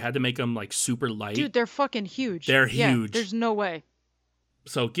styrofoam. Like they had to make them like super light. Dude, they're fucking huge. They're huge. There's no way.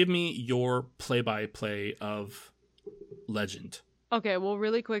 So give me your play-by-play of Legend. Okay, well,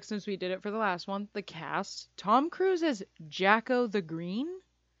 really quick, since we did it for the last one, the cast. Tom Cruise as Jacko the Green,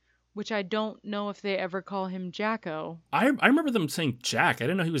 which I don't know if they ever call him Jacko. I remember them saying Jack. I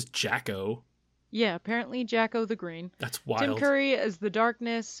didn't know he was Jacko. Yeah, apparently Jacko the Green. That's wild. Tim Curry as the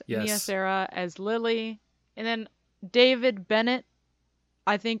Darkness, yes. Mia Sara as Lily, and then David Bennett,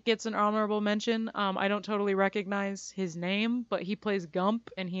 I think, gets an honorable mention. I don't totally recognize his name, but he plays Gump,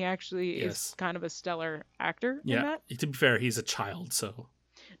 and he actually is kind of a stellar actor in that. To be fair, he's a child, so.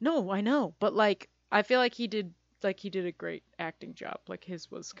 No, I know, but like I feel like he did a great acting job. Like his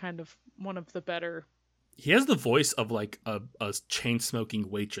was kind of one of the better. He has the voice of like a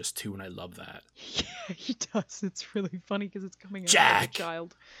chain-smoking waitress too, and I love that. Yeah, he does. It's really funny because it's coming out Jack! of a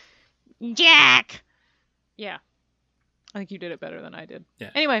child. Jack! Yeah. I think you did it better than I did.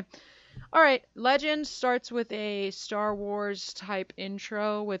 Yeah. Anyway, all right. Legend starts with a Star Wars type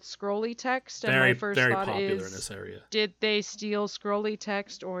intro with scrolly text. And my first very thought popular is, in this area. Did they steal scrolly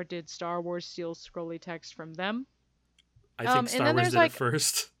text or did Star Wars steal scrolly text from them? I think Star Wars did it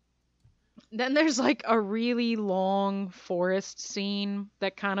first. Then there's like a really long forest scene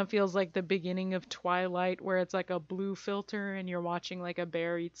that kind of feels like the beginning of Twilight, where it's like a blue filter and you're watching like a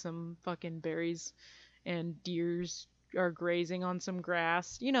bear eat some fucking berries and deers are grazing on some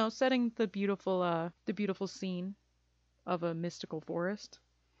grass, you know, setting the beautiful scene of a mystical forest.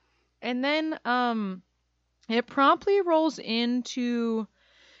 And then it promptly rolls into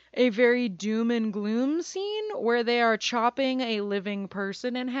a very doom and gloom scene where they are chopping a living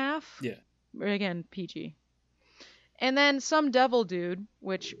person in half. Yeah. Again, PG. And then some devil dude,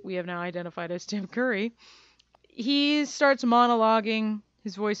 which we have now identified as Tim Curry, he starts monologuing.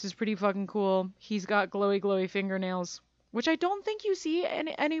 His voice is pretty fucking cool. He's got glowy fingernails, which I don't think you see at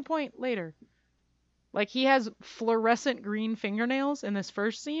any point later. Like, he has fluorescent green fingernails in this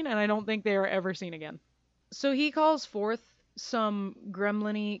first scene, and I don't think they are ever seen again. So he calls forth some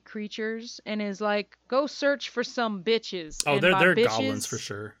gremlin-y creatures and is like, go search for some bitches. Oh, and they're bitches, goblins for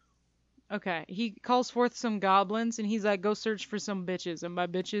sure. Okay, he calls forth some goblins and he's like, go search for some bitches. And by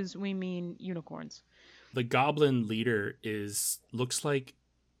bitches, we mean unicorns. The goblin leader looks like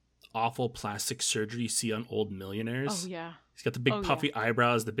awful plastic surgery you see on old millionaires. Oh, yeah. He's got the big puffy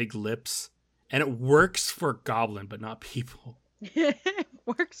eyebrows, the big lips, and it works for goblin, but not people. It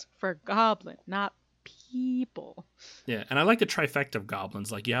works for goblin, not people. Yeah, and I like the trifecta of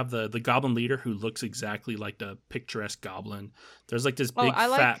goblins. Like, you have the goblin leader who looks exactly like the picturesque goblin. There's like this big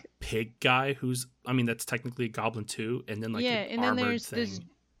fat pig guy that's technically a goblin too, and then like and then there's thing.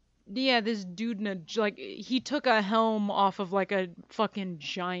 This dude he took a helm off of like a fucking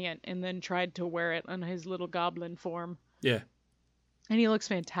giant and then tried to wear it on his little goblin form. Yeah. And he looks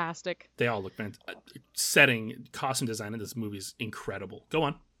fantastic. They all look fantastic. Costume design in this movie is incredible. Go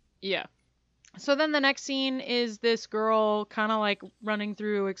on. Yeah. So then the next scene is this girl kind of like running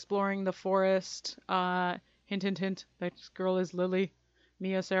through, exploring the forest. Hint, hint, hint. That girl is Lily,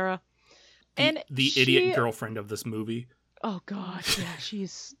 Mia Sara. The idiot girlfriend of this movie. Oh, God. Yeah,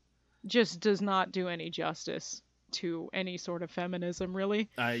 she's just does not do any justice to any sort of feminism, really.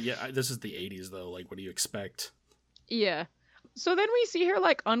 This is the 80s, though. Like, what do you expect? Yeah. So then we see her,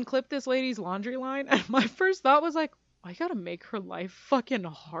 like, unclip this lady's laundry line, and my first thought was, like, I gotta make her life fucking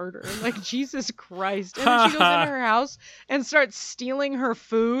harder. Like, Jesus Christ. And then she goes into her house and starts stealing her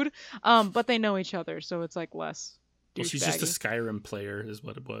food, but they know each other, so it's, like, less Well, she's just a Skyrim player, is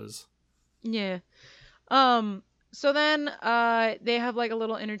what it was. Yeah. So then, they have, like, a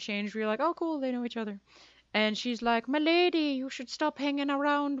little interchange where you're like, oh, cool, they know each other. And she's like, my lady, you should stop hanging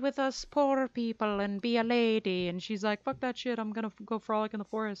around with us poor people and be a lady. And she's like, fuck that shit, I'm gonna go frolic in the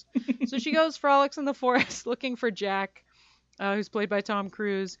forest. So she goes frolics in the forest looking for Jack, who's played by Tom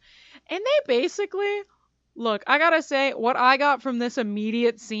Cruise. And they basically, look, I gotta say, what I got from this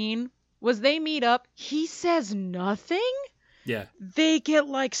immediate scene was they meet up, he says nothing. Yeah. They get,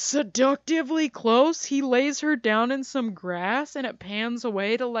 like, seductively close. He lays her down in some grass and it pans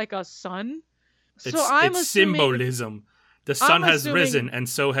away to, like, a sun. It's symbolism. The sun has risen, and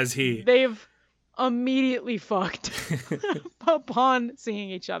so has he. They've immediately fucked upon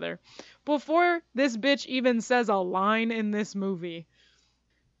seeing each other. Before this bitch even says a line in this movie.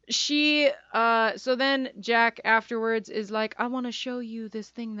 So then Jack afterwards is like, I want to show you this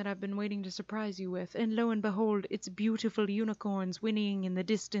thing that I've been waiting to surprise you with. And lo and behold, it's beautiful unicorns whinnying in the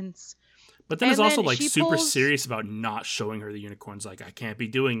distance. But then it's also, like, super serious about not showing her the unicorns. Like, I can't be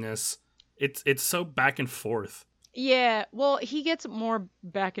doing this. It's so back and forth. Yeah, well, he gets more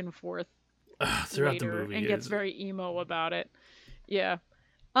back and forth throughout the movie and gets very emo about it. Yeah.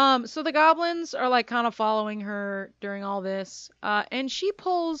 So the goblins are, like, kind of following her during all this, and she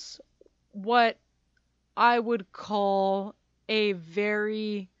pulls what I would call a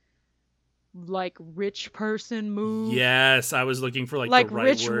very, like, rich person move. Yes, I was looking for, like the right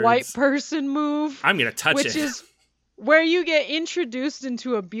rich words. White person move. I'm gonna touch it. Which is where you get introduced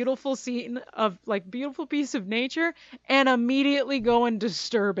into a beautiful scene of, like, beautiful piece of nature and immediately go and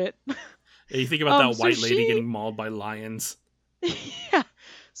disturb it. Yeah, you think about that white lady getting mauled by lions. Yeah.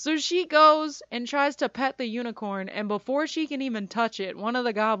 So she goes and tries to pet the unicorn, and before she can even touch it, one of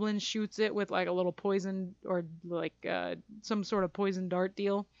the goblins shoots it with, like, a little poison or, like, some sort of poison dart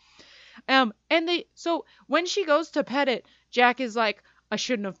deal. So when she goes to pet it, Jack is like, I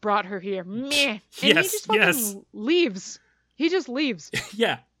shouldn't have brought her here. Meh. And he just fucking leaves. He just leaves.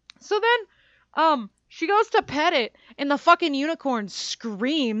 Yeah. So then, she goes to pet it, and the fucking unicorn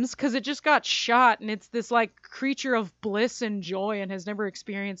screams because it just got shot, and it's this, like, creature of bliss and joy and has never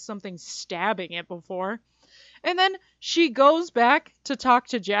experienced something stabbing it before. And then she goes back to talk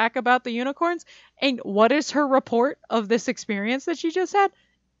to Jack about the unicorns, and what is her report of this experience that she just had?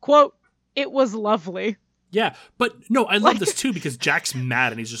 Quote, it was lovely. Yeah, but no, I love this too because Jack's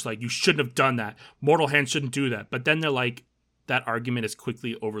mad and he's just like, you shouldn't have done that. Mortal hands shouldn't do that. But then they're like, that argument is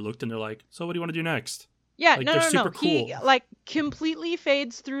quickly overlooked and they're like, so what do you want to do next? Yeah, like, no. Cool. He, like, completely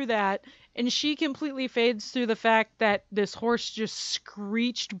fades through that, and she completely fades through the fact that this horse just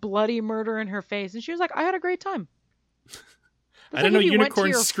screeched bloody murder in her face. And she was like, I had a great time. I didn't know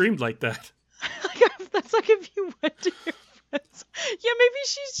unicorns screamed like that. That's like if you went to your friends. Yeah, maybe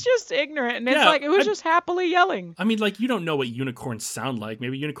she's just ignorant, and it's like, it was just happily yelling. I mean, like, you don't know what unicorns sound like.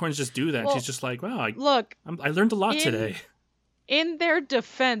 Maybe unicorns just do that. Well, she's just like, wow, I learned a lot today. In their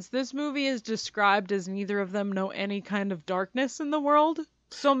defense, this movie is described as neither of them know any kind of darkness in the world.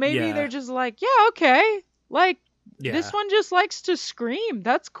 So maybe they're just like, yeah, okay. Like, this one just likes to scream.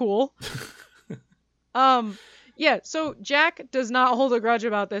 That's cool. Yeah, so Jack does not hold a grudge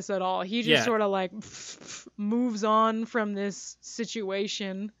about this at all. He just sort of, like, moves on from this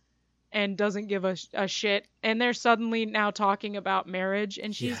situation. and doesn't give a shit. And they're suddenly now talking about marriage.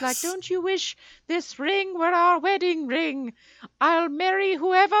 And she's like, Yes. don't you wish this ring were our wedding ring? I'll marry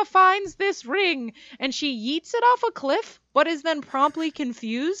whoever finds this ring. And she yeets it off a cliff, but is then promptly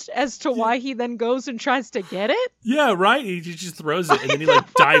confused as to why he then goes and tries to get it. Yeah, right? He just throws it, and then he,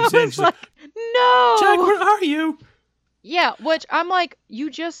 like, dives in. She's like, no! Jack, where are you? Yeah, which I'm like, you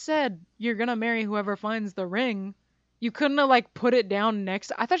just said you're gonna marry whoever finds the ring. You couldn't have, like, put it down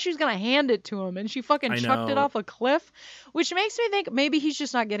next. I thought she was gonna hand it to him, and she fucking chucked it off a cliff, which makes me think maybe he's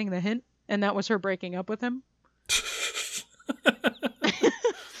just not getting the hint, and that was her breaking up with him.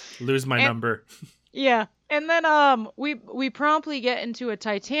 Lose my number. Yeah, and then we promptly get into a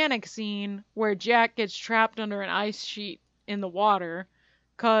Titanic scene where Jack gets trapped under an ice sheet in the water,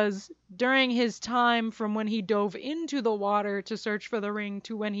 because during his time from when he dove into the water to search for the ring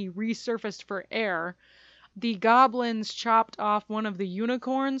to when he resurfaced for air, the goblins chopped off one of the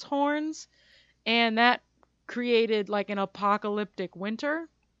unicorn's horns, and that created like an apocalyptic winter.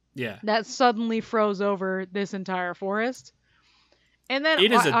 Yeah. That suddenly froze over this entire forest. And then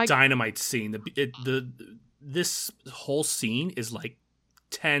it is a dynamite scene. This whole scene is like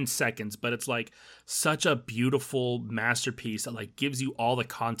 10 seconds, but it's like such a beautiful masterpiece that like gives you all the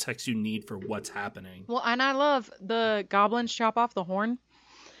context you need for what's happening. Well, and I love the goblins chop off the horn.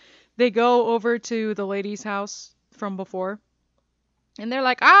 They go over to the lady's house from before, and they're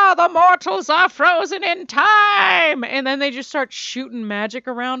like, the mortals are frozen in time! And then they just start shooting magic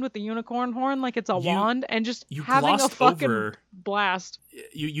around with the unicorn horn like it's a wand, and just having a fucking blast.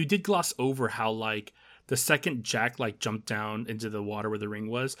 You did gloss over how, like, the second Jack, like, jumped down into the water where the ring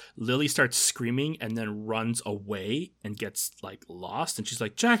was, Lily starts screaming and then runs away and gets, like, lost. And she's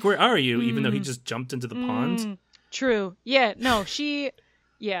like, Jack, where are you? Even though he just jumped into the pond. True. Yeah, no,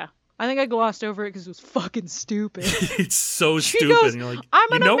 yeah. I think I glossed over it because it was fucking stupid. It's so stupid. Goes, and you're like, I'm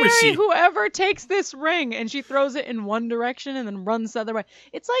gonna marry whoever takes this ring, and she throws it in one direction and then runs the other way.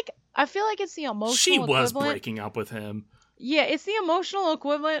 It's like, I feel like it's the emotional equivalent. She was breaking up with him. Yeah, it's the emotional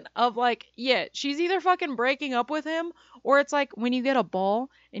equivalent of like, yeah, she's either fucking breaking up with him, or it's like when you get a ball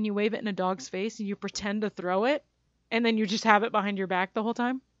and you wave it in a dog's face and you pretend to throw it, and then you just have it behind your back the whole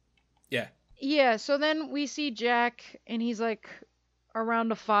time. Yeah. Yeah, so then we see Jack, and he's like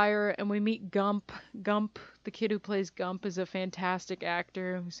around a fire, and we meet Gump. Gump, the kid who plays Gump, is a fantastic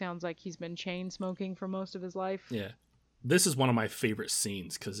actor who sounds like he's been chain smoking for most of his life. Yeah. This is one of my favorite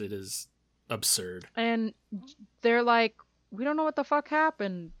scenes because it is absurd. And they're like, we don't know what the fuck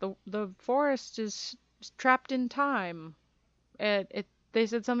happened. The forest is trapped in time. They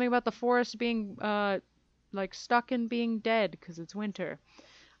said something about the forest being like stuck in being dead because it's winter.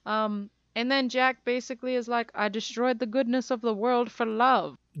 And then Jack basically is like, I destroyed the goodness of the world for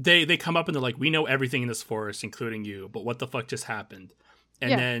love. They come up and they're like, we know everything in this forest, including you, but what the fuck just happened?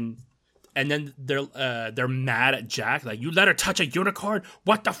 And then they're mad at Jack, like, you let her touch a unicorn?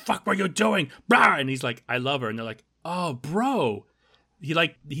 What the fuck were you doing? Blah! And he's like, I love her. And they're like, oh, bro.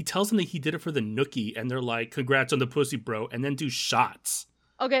 He tells them that he did it for the nookie, and they're like, congrats on the pussy, bro, and then do shots.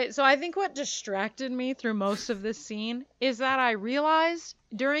 Okay, so I think what distracted me through most of this scene is that I realized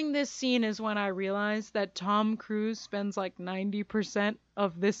during this scene is when I realized that Tom Cruise spends like 90%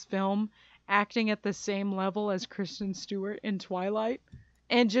 of this film acting at the same level as Kristen Stewart in Twilight,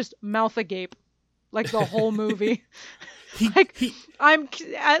 and just mouth agape like the whole movie. I'm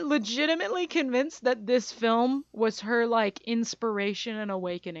legitimately convinced that this film was her like inspiration and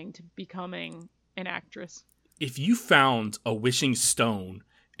awakening to becoming an actress. If you found a wishing stone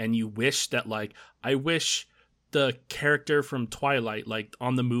and you wish that, like, I wish the character from Twilight, like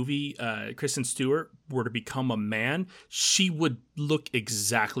on the movie, Kristen Stewart, were to become a man, she would look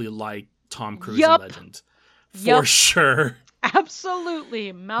exactly like Tom Cruise in Legend. For sure.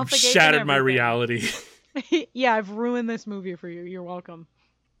 Absolutely. Mouth agape. Shattered my reality. Yeah, I've ruined this movie for you. You're welcome.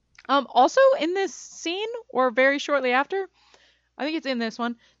 Also in this scene, or very shortly after, I think it's in this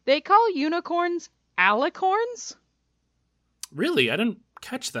one, they call unicorns alicorns. Really? I didn't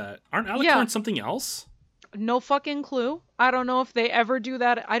catch that. Aren't alicorns something else? No fucking clue. I don't know if they ever do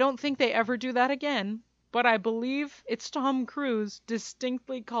that. I don't think they ever do that again. But I believe it's Tom Cruise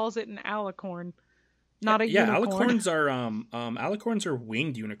distinctly calls it an alicorn, not a unicorn. Alicorns are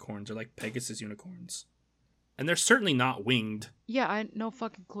winged unicorns, or like Pegasus unicorns, and they're certainly not winged. Yeah, I no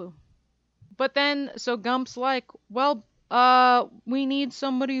fucking clue. But then, so Gump's like, well, we need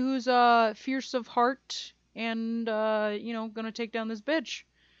somebody who's fierce of heart and gonna take down this bitch.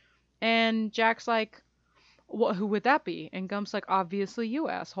 And Jack's like, who would that be? And Gump's like, obviously you,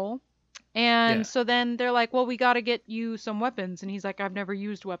 asshole. And so then they're like, well, we gotta get you some weapons. And he's like, I've never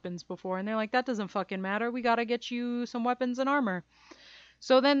used weapons before. And they're like, that doesn't fucking matter. We gotta get you some weapons and armor.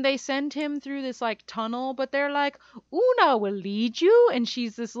 So then they send him through this like tunnel, but they're like, Una will lead you, and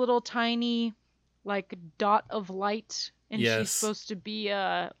she's this little tiny like dot of light, and she's Yes. supposed to be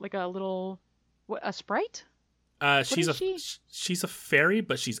like a little a sprite? What She's is she? she's a fairy,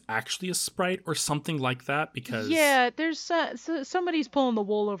 but she's actually a sprite or something like that because Yeah, there's somebody's pulling the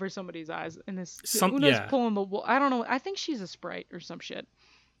wool over somebody's eyes, and this Una's yeah. pulling the wool. I don't know. I think she's a sprite or some shit.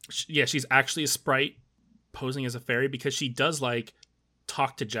 Yeah, she's actually a sprite posing as a fairy because she does like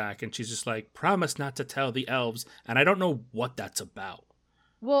talk to Jack and she's just like, promise not to tell the elves, and I don't know what that's about.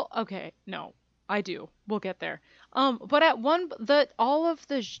 Well, okay, no, I do. We'll get there. But at all of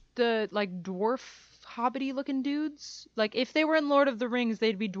the like dwarf hobbity looking dudes, like if they were in Lord of the Rings,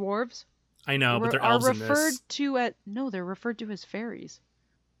 they'd be dwarves. I know, but they're Are elves in referred this. to at no, they're referred to as fairies.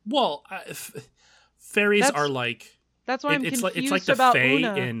 Well, fairies That's are like that's why I'm it's confused like the about fae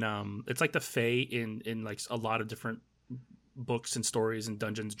Una. in it's like the fae in like a lot of different books and stories and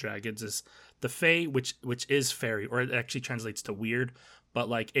Dungeons and Dragons is the fae, which is fairy, or it actually translates to weird, but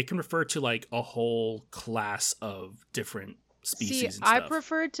like it can refer to like a whole class of different species. See, and stuff. I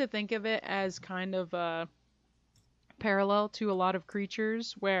prefer to think of it as kind of a parallel to a lot of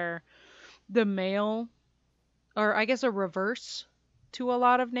creatures where the male, or I guess a reverse to a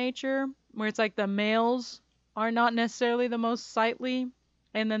lot of nature, where it's like the males are not necessarily the most sightly,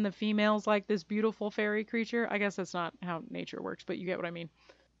 and then the females like this beautiful fairy creature. I guess that's not how nature works, but you get what I mean.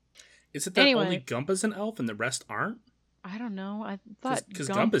 Is it that Anyway, only Gump is an elf and the rest aren't? I don't know. I thought 'Cause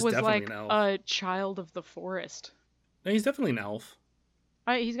Gump Gump is was definitely like an elf. a child of the forest. No, he's definitely an elf.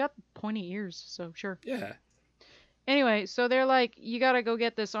 He's got pointy ears, so sure. Yeah. Anyway, so they're like, you gotta go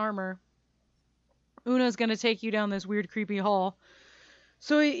get this armor. Una's gonna take you down this weird, creepy hall.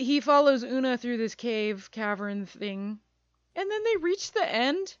 So he follows Una through this cavern thing, and then they reach the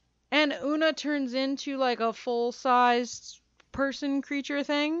end, and Una turns into like a full-sized person creature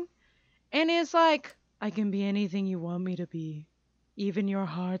thing, and is like, I can be anything you want me to be, even your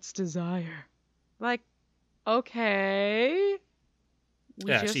heart's desire. Like, okay.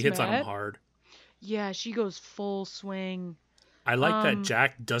 Yeah, she hits on him hard. Yeah, she goes full swing. I like that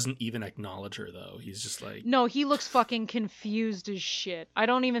Jack doesn't even acknowledge her, though. He's just like... No, he looks fucking confused as shit. I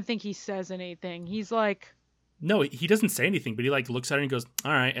don't even think he says anything. He's like... No, he doesn't say anything, but he like looks at her and goes,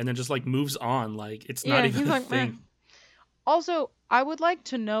 all right, and then just like moves on. Like, it's not even a thing. Meh. Also, I would like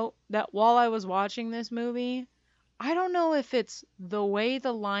to note that while I was watching this movie, I don't know if it's the way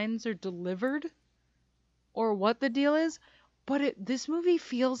the lines are delivered or what the deal is, but this movie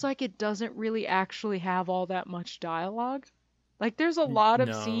feels like it doesn't really actually have all that much dialogue. Like, there's a lot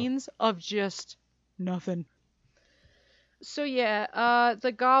of scenes of just nothing. So yeah,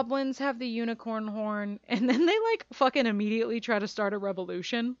 the goblins have the unicorn horn, and then they like fucking immediately try to start a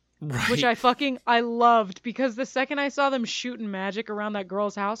revolution. Right. Which I loved, because the second I saw them shooting magic around that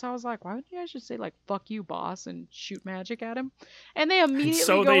girl's house, I was like, why wouldn't you guys just say like fuck you, boss, and shoot magic at him? And they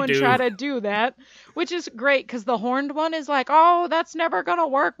immediately go and try to do that, which is great, because the horned one is like, oh, that's never gonna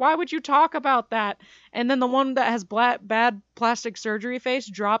work, why would you talk about that? And then the one that has bad plastic surgery face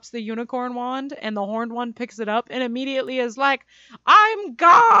drops the unicorn wand, and the horned one picks it up and immediately is like, I'm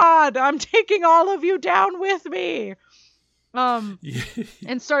God, I'm taking all of you down with me.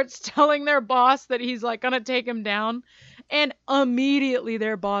 And starts telling their boss that he's like gonna take him down, and immediately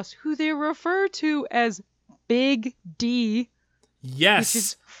their boss, who they refer to as Big D, yes, which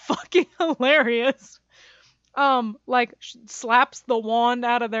is fucking hilarious, like slaps the wand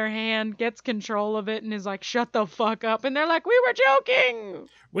out of their hand, gets control of it, and is like, shut the fuck up. And they're like, we were joking,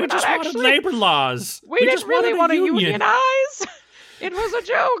 we just wanted labor laws, we didn't really want to unionize. It was a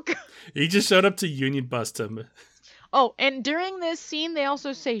joke. He just showed up to union bust him. Oh, and during this scene, they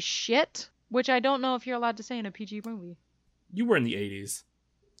also say shit, which I don't know if you're allowed to say in a PG movie. You were in the 80s.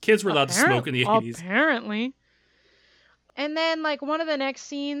 Kids were allowed to smoke in the 80s. Apparently. And then, like, one of the next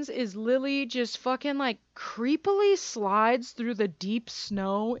scenes is Lily just fucking, like, creepily slides through the deep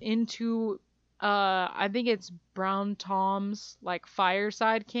snow into, I think it's Brown Tom's, like,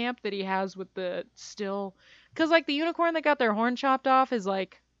 fireside camp that he has with the still... Because, like, the unicorn that got their horn chopped off is,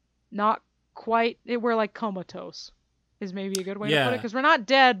 like, not quite... We're, like, comatose. Is maybe a good way to put it, because we're not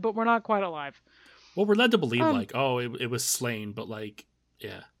dead, but we're not quite alive. Well, we're led to believe, like, oh, it was slain, but, like,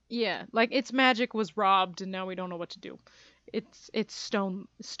 yeah. Yeah, like, its magic was robbed, and now we don't know what to do. It's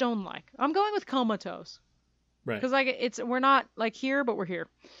stone-like. I'm going with comatose. Right. Because, like, we're not, like, here, but we're here.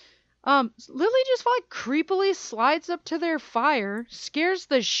 Lily just, like, creepily slides up to their fire, scares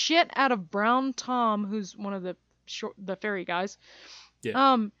the shit out of Brown Tom, who's one of the fairy guys.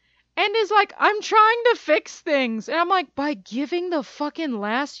 Yeah. And is like, I'm trying to fix things. And I'm like, by giving the fucking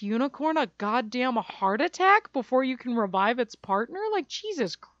last unicorn a goddamn heart attack before you can revive its partner? Like,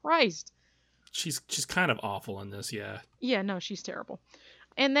 Jesus Christ. She's kind of awful in this, yeah. Yeah, no, she's terrible.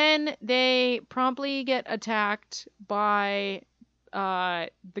 And then they promptly get attacked by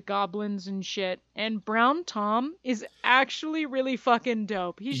the goblins and shit. And Brown Tom is actually really fucking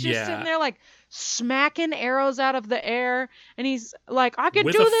dope. He's just sitting there like smacking arrows out of the air, and he's like, I could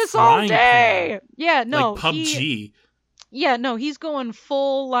With do a this all frying day. pan. Yeah, no, like PUBG. He's going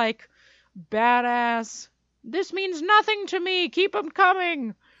full like badass. This means nothing to me. Keep them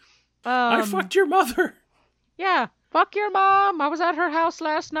coming. I fucked your mother. Yeah, fuck your mom. I was at her house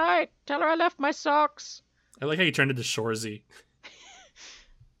last night. Tell her I left my socks. I like how you turned into Shorzy.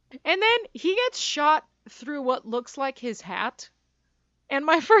 And then he gets shot through what looks like his hat. And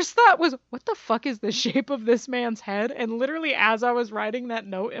my first thought was, what the fuck is the shape of this man's head? And literally as I was writing that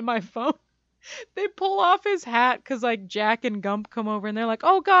note in my phone, they pull off his hat because like Jack and Gump come over and they're like,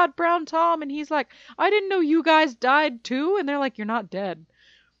 oh God, Brown Tom. And he's like, I didn't know you guys died too. And they're like, you're not dead.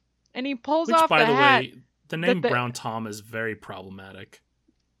 And he pulls off the hat. Which, by the way, the name Brown Tom is very problematic.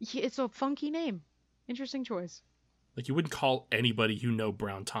 Yeah, it's a funky name. Interesting choice. Like, you wouldn't call anybody you know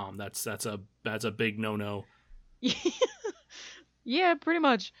Brown Tom. That's a big no-no. Yeah, pretty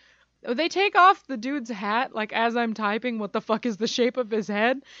much. They take off the dude's hat, like, as I'm typing what the fuck is the shape of his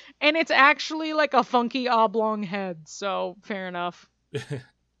head, and it's actually like a funky oblong head, so fair enough.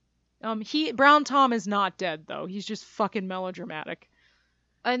 Brown Tom is not dead, though. He's just fucking melodramatic.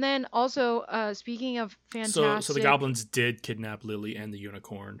 And then, also, speaking of fantastic... So the goblins did kidnap Lily and the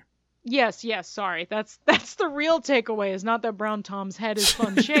unicorn. Yes, sorry. That's the real takeaway, is not that Brown Tom's head is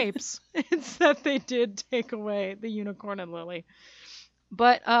fun shapes. It's that they did take away the unicorn and Lily.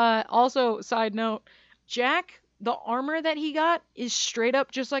 But also, side note, Jack, the armor that he got is straight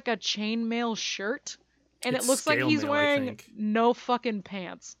up just like a chainmail shirt. And it looks like he's wearing no fucking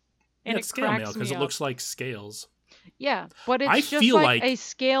pants. And it's scale mail because it looks like scales. Yeah, but it's just like a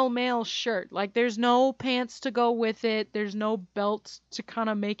scale mail shirt. Like, there's no pants to go with it. There's no belt to kind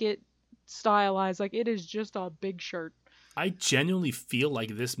of make it stylized. Like, it is just a big shirt. I genuinely feel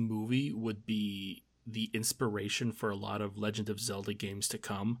like this movie would be the inspiration for a lot of Legend of Zelda games to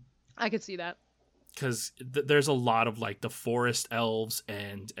come. I could see that. Because there's a lot of, like, the forest elves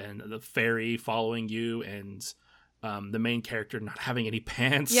and the fairy following you and the main character not having any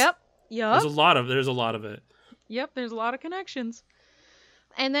pants. Yep. There's a lot of it. Yep, there's a lot of connections.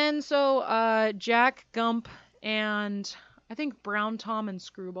 And then, so, Jack, Gump, and I think Brown Tom and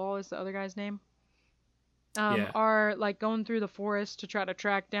Screwball is the other guy's name, are, like, going through the forest to try to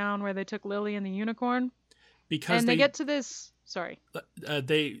track down where they took Lily and the unicorn. Because they get to this... Sorry.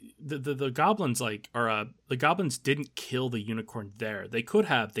 The goblins, like, the goblins didn't kill the unicorn there. They could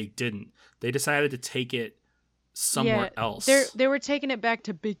have, they didn't. They decided to take it somewhere else. They were taking it back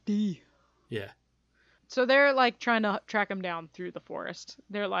to Big D. Yeah. So they're, like, trying to track him down through the forest.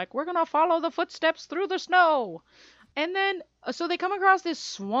 They're like, we're gonna follow the footsteps through the snow. And then, so they come across this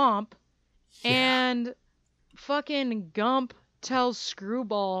swamp, and fucking Gump tells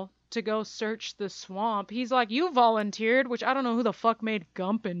Screwball to go search the swamp. He's like, you volunteered, which I don't know who the fuck made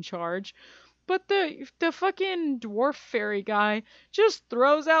Gump in charge. But the fucking dwarf fairy guy just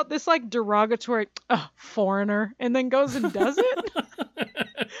throws out this, like, derogatory, foreigner, and then goes and does it.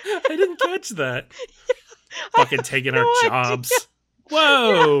 I didn't catch that. Fucking taking our jobs.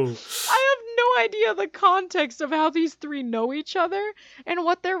 Whoa! Yeah, I have no idea the context of how these three know each other and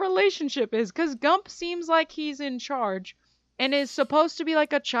what their relationship is, because Gump seems like he's in charge and is supposed to be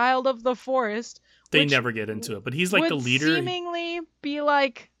like a child of the forest. They never get into it, but he's like the leader. Would seemingly be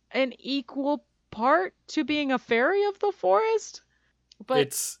like an equal part to being a fairy of the forest.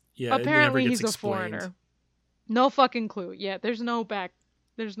 But apparently he's a foreigner. No fucking clue. Yeah, there's no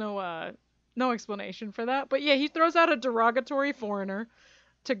explanation for that. But yeah, he throws out a derogatory foreigner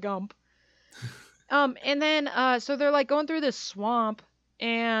to Gump. And then, so they're like going through this swamp,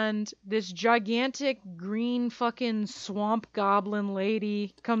 and this gigantic green fucking swamp goblin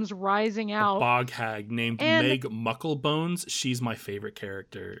lady comes rising out. A bog hag named Meg Mucklebones. She's my favorite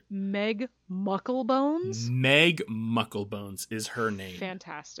character. Meg Mucklebones? Meg Mucklebones is her name.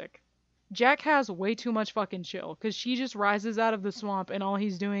 Fantastic. Jack has way too much fucking chill, because she just rises out of the swamp, and all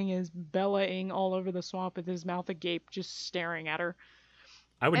he's doing is bellaying all over the swamp with his mouth agape, just staring at her.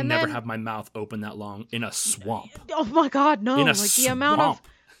 I would never have my mouth open that long in a swamp. Oh my god, no. In a like swamp. The amount of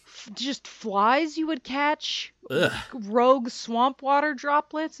just flies you would catch. Ugh. Rogue swamp water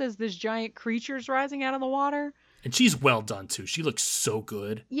droplets as this giant creature's rising out of the water. And she's well done too. She looks so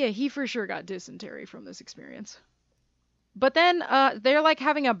good. Yeah, he for sure got dysentery from this experience. But then they're like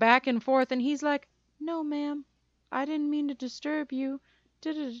having a back and forth, and he's like, "No, ma'am, I didn't mean to disturb you."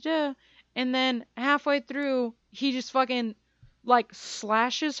 Da da da da. And then halfway through, he just fucking like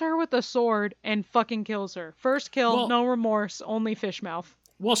slashes her with a sword and fucking kills her. First kill, Well, no remorse, only fish mouth.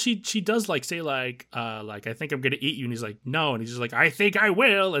 well, she does like say like I think I'm gonna eat you, and he's like no, and he's just like I think I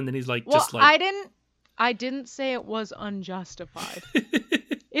will, and then he's like Well, just like I didn't say it was unjustified.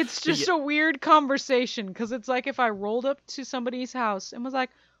 It's just yeah. a weird conversation because it's like if I rolled up to somebody's house and was like,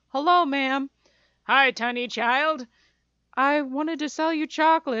 "Hello, ma'am. Hi, tiny child. I wanted to sell you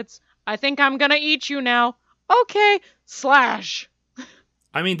chocolates. I think I'm gonna eat you now. Okay, slash."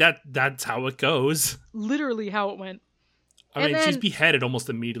 I mean that's how it goes. Literally how it went. I And mean, she's then, beheaded almost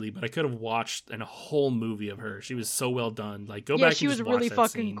immediately, but I could have watched a whole movie of her. She was so well done. Like, go yeah, back she and was just watch really that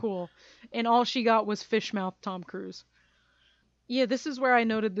fucking scene. cool. And all she got was fish mouth Tom Cruise. Yeah, this is where I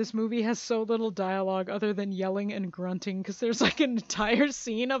noted this movie has so little dialogue other than yelling and grunting because there's like an entire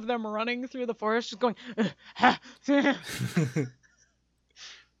scene of them running through the forest just going, ha,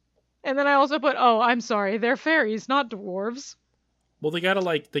 and then I also put, oh, I'm sorry, they're fairies, not dwarves. Well, they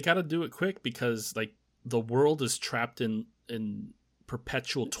gotta do it quick because like the world is trapped in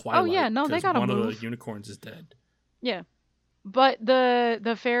perpetual twilight. Oh yeah, no, they 'cause gotta one move. of the unicorns is dead. Yeah. But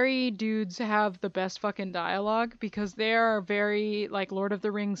the fairy dudes have the best fucking dialogue because they are very like Lord of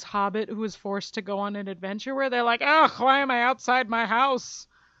the Rings Hobbit who was forced to go on an adventure where they're like, ugh, why am I outside my house?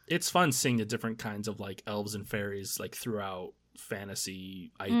 It's fun seeing the different kinds of like elves and fairies like throughout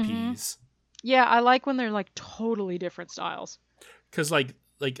fantasy IPs. Mm-hmm. Yeah, I like when they're like totally different styles. Because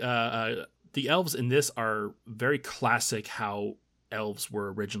the elves in this are very classic how elves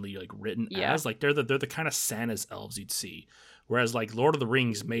were originally like written as. Like they're the kind of Santa's elves you'd see. Whereas like Lord of the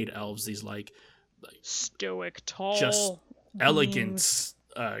Rings made elves these like stoic, tall, just beings. elegant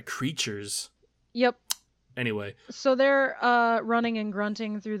creatures. Yep. Anyway, so they're running and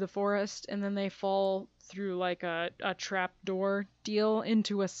grunting through the forest, and then they fall through like a trap door deal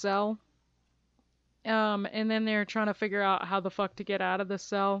into a cell. And then they're trying to figure out how the fuck to get out of the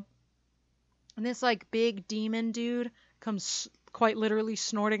cell. And this like big demon dude comes quite literally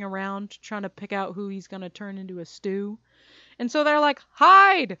snorting around trying to pick out who he's gonna turn into a stew. And so they're like,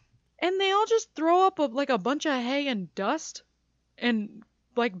 hide! And they all just throw up a bunch of hay and dust and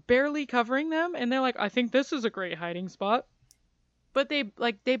like barely covering them. And they're like, I think this is a great hiding spot. But they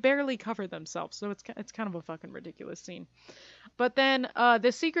barely cover themselves. So it's kind of a fucking ridiculous scene. But then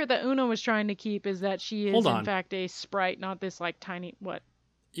the secret that Una was trying to keep is that she is in fact a sprite, not this like tiny what?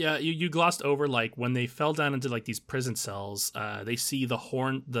 Yeah, you glossed over like when they fell down into like these prison cells, they see the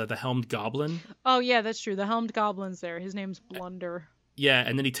helmed goblin. Oh yeah, that's true. The helmed goblin's there. His name's Blunder. Yeah,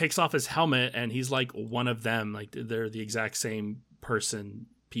 and then he takes off his helmet and he's like one of them. Like they're the exact same person,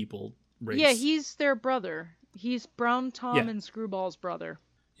 people, race. Yeah, he's their brother. He's Brown Tom and Screwball's brother.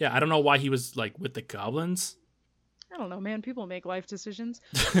 Yeah, I don't know why he was like with the goblins. I don't know, man. People make life decisions.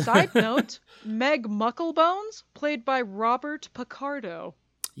 Side note, Meg Mucklebones, played by Robert Picardo.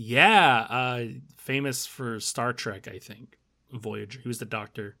 Yeah, famous for Star Trek, I think. Voyager. He was the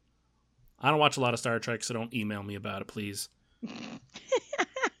doctor. I don't watch a lot of Star Trek, so don't email me about it, please. I'm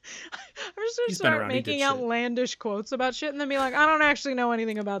just gonna start making outlandish quotes about shit and then be like, I don't actually know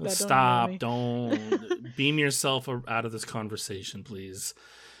anything about that. Stop. Don't beam yourself out of this conversation, please.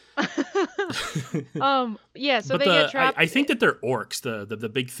 Yeah, so but they get trapped. I think that they're orcs, the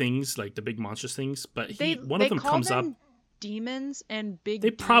big things, like the big monstrous things, but one of them comes up. Demons, and Big they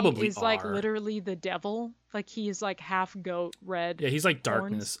probably is like literally the devil. Like he's like half goat red. Yeah, he's like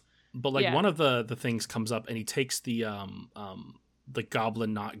darkness. But like one of the things comes up and he takes the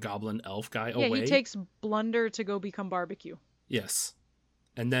goblin, not goblin elf guy away. Yeah, he takes Blunder to go become barbecue. Yes.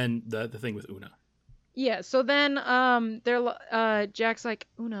 And then the thing with Una. Yeah, so then Jack's like,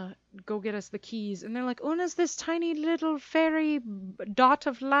 Una, go get us the keys. And they're like, Una's this tiny little fairy dot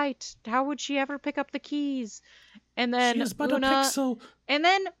of light. How would she ever pick up the keys? And then she is but a pixel. And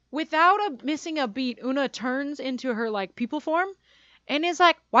then without missing a beat, Una turns into her like people form and is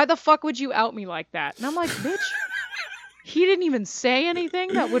like, why the fuck would you out me like that? And I'm like, bitch, he didn't even say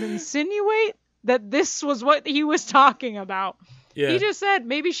anything that would insinuate that this was what he was talking about. Yeah. He just said,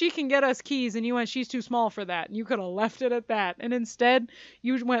 maybe she can get us keys, and you went, she's too small for that. And you could have left it at that. And instead,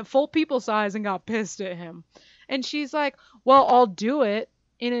 you went full people size and got pissed at him. And she's like, well, I'll do it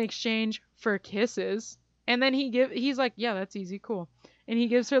in exchange for kisses. And then he's like, yeah, that's easy, cool. And he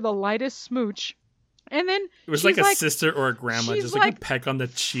gives her the lightest smooch. And then it was like a sister or a grandma, just like a peck on the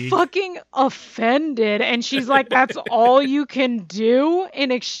cheek. Fucking offended. And she's like, that's all you can do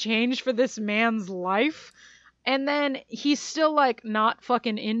in exchange for this man's life? And then he's still like not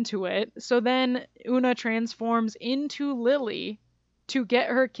fucking into it. So then Una transforms into Lily to get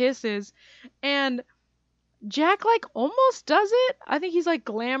her kisses. And Jack like almost does it. I think he's like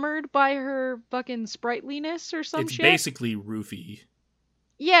glamored by her fucking sprightliness or some It's shit. basically roofie.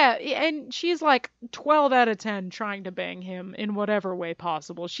 Yeah, and she's like 12 out of 10 trying to bang him in whatever way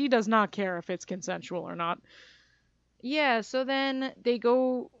possible. She does not care if it's consensual or not. Yeah, so then they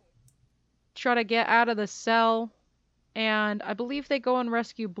go try to get out of the cell, and I believe they go and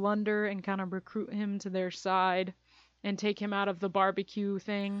rescue Blunder and kind of recruit him to their side and take him out of the barbecue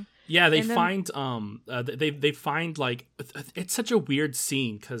thing. Yeah, they And then, find they find like it's such a weird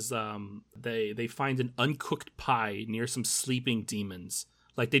scene because they find an uncooked pie near some sleeping demons.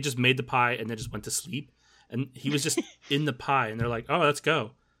 Like they just made the pie and then just went to sleep, and he was just in the pie, and they're like, "Oh, let's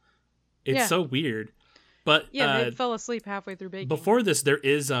go." It's Yeah. so weird. But yeah, they fell asleep halfway through baking. before this, there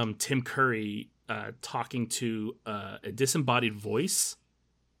is Tim Curry talking to a disembodied voice.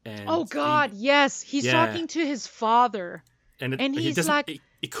 And Oh God, yes, he's talking to his father, and he's doesn't, like,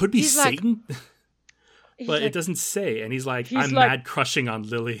 it could be he's like- Satan, he's but like, it doesn't say. And he's like, he's I'm like- mad crushing on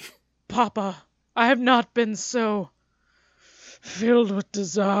Lily. Papa, I have not been so filled with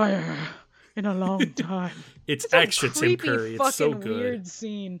desire in a long time. It's a extra Tim creepy Curry. It's so fucking good. weird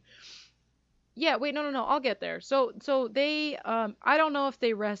scene. Yeah, wait, no, I'll get there. So they, I don't know if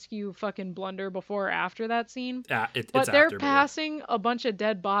they rescue fucking Blunder before or after that scene. Yeah, But it's they're after, passing a bunch of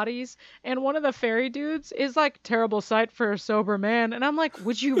dead bodies, and one of the fairy dudes is like terrible sight for a sober man. And I'm like,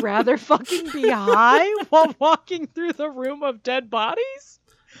 would you rather fucking be high while walking through the room of dead bodies?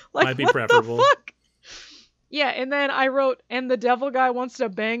 Like, Might be what preferable. the fuck? Yeah, and then I wrote, and the devil guy wants to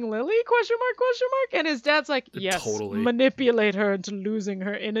bang Lily? Question mark, question mark. And his dad's like, yes, Totally. manipulate her into losing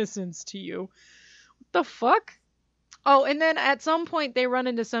her innocence to you. What the fuck? Oh, and then at some point they run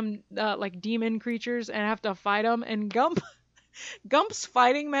into some like demon creatures and have to fight them. And Gump's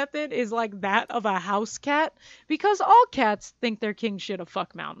fighting method is like that of a house cat, because all cats think they're king shit of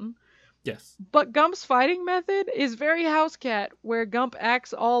fuck mountain. Yes. But Gump's fighting method is very house cat, where Gump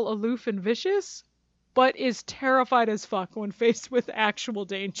acts all aloof and vicious, but is terrified as fuck when faced with actual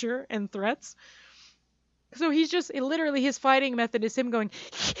danger and threats. So he's just literally, his fighting method is him going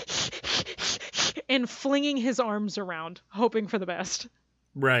and flinging his arms around, hoping for the best.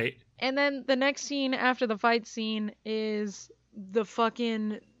 Right. And then the next scene after the fight scene is the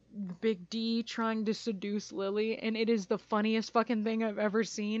fucking Big D trying to seduce Lily, and it is the funniest fucking thing I've ever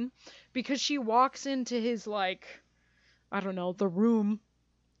seen, because she walks into his, like, I don't know, the room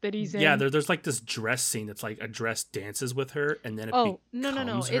that he's in. Yeah, there's like this dress scene that's like a dress dances with her, and then it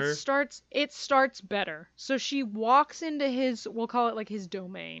becomes her. It starts better. So she walks into his, we'll call it like his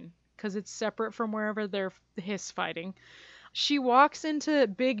domain, because it's separate from wherever they're his fighting. She walks into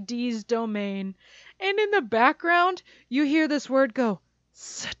Big D's domain, and in the background, you hear this word go,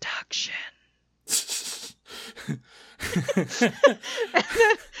 seduction.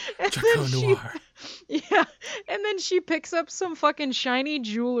 Draco Noir. Yeah, and then she picks up some fucking shiny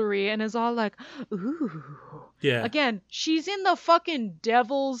jewelry and is all like, ooh. Yeah. Again, she's in the fucking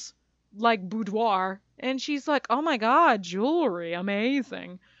devil's, like, boudoir, and she's like, oh my god, jewelry,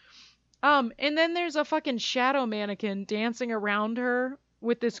 amazing. And then there's a fucking shadow mannequin dancing around her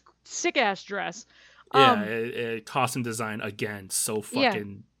with this sick-ass dress. Costume design, again, so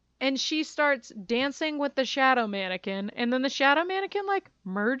fucking... And she starts dancing with the shadow mannequin, and then the shadow mannequin, like,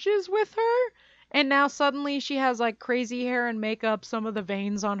 merges with her, and now suddenly she has, like, crazy hair and makeup, some of the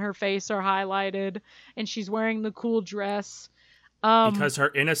veins on her face are highlighted, and she's wearing the cool dress. Because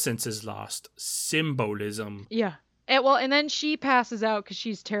her innocence is lost. Symbolism. Yeah. And then she passes out because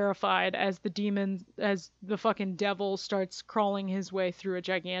she's terrified as the fucking devil starts crawling his way through a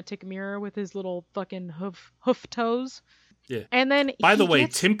gigantic mirror with his little fucking hoof toes. Yeah. And then by the way,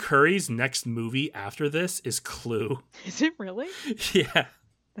 Tim Curry's next movie after this is Clue. Is it really? Yeah.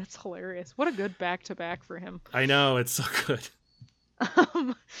 That's hilarious. What a good back-to-back for him. I know, it's so good.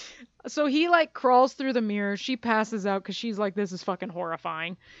 So he, like, crawls through the mirror. She passes out because she's like, this is fucking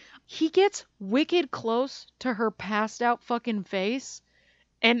horrifying. He gets wicked close to her passed out fucking face.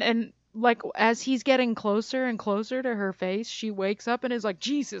 And like, as he's getting closer and closer to her face, she wakes up and is like,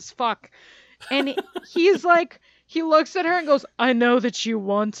 Jesus, fuck. And he's like, he looks at her and goes, I know that you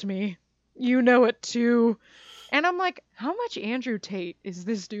want me. You know it too. And I'm like, how much Andrew Tate is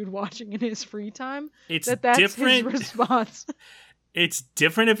this dude watching in his free time? It's that's different. His response. It's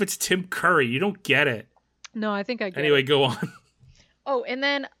different if it's Tim Curry. You don't get it. No, I think I get it. Anyway, go on. Oh, and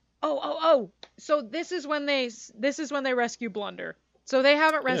then so this is when they rescue Blunder. So they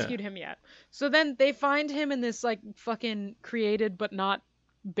haven't rescued him yet. So then they find him in this, like, fucking created but not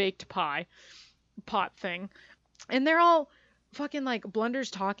baked pot thing. And they're all fucking like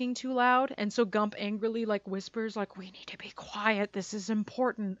Blunder's talking too loud, and so Gump angrily like whispers like, "We need to be quiet. This is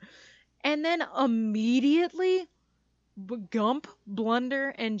important." And then immediately Gump, Blunder,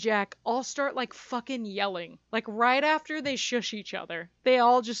 and Jack all start like fucking yelling. Like right after they shush each other, they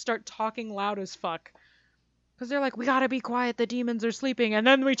all just start talking loud as fuck. Because they're like, "We gotta be quiet, the demons are sleeping." And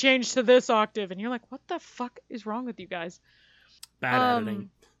then we change to this octave, and you're like, what the fuck is wrong with you guys? Bad editing.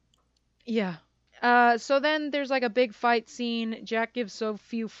 Yeah. So then there's like a big fight scene. Jack gives so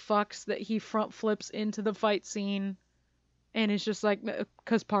few fucks that he front flips into the fight scene. And it's just like,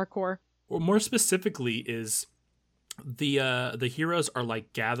 because parkour. Or more specifically is the heroes are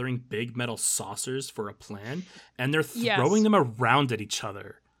like gathering big metal saucers for a plan, and they're throwing them around at each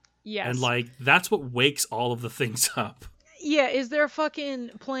other. Yes. And like that's what wakes all of the things up. Yeah, is they're fucking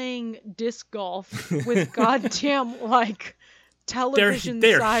playing disc golf with goddamn like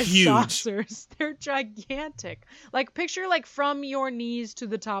television-sized saucers. They're gigantic. Like picture like from your knees to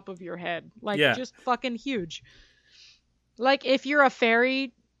the top of your head. Like just fucking huge. Like if you're a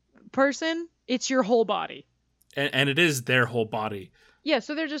fairy person, it's your whole body. And it is their whole body. Yeah,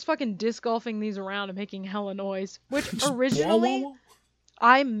 so they're just fucking disc golfing these around and making hella noise. Which originally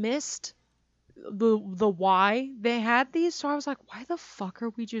I missed the why they had these, so I was like, why the fuck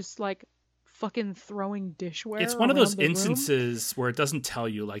are we just like fucking throwing dishware? It's one of those instances where it doesn't tell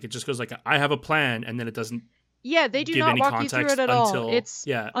you, like it just goes like, I have a plan, and then it doesn't. Yeah, they do not walk you through it at all. It's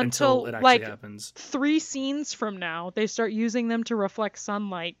until it actually happens. 3 scenes from now, they start using them to reflect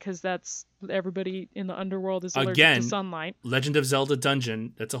sunlight, because that's everybody in the underworld is allergic to sunlight. Legend of Zelda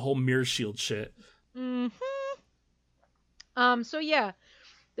dungeon. That's a whole mirror shield shit. So yeah,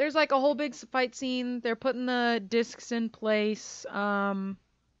 there's like a whole big fight scene. They're putting the discs in place.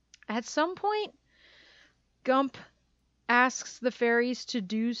 At some point, Gump asks the fairies to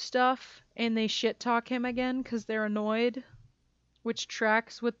do stuff, and they shit talk him again because they're annoyed, which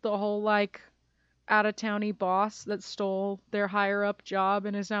tracks with the whole like out-of-towny boss that stole their higher-up job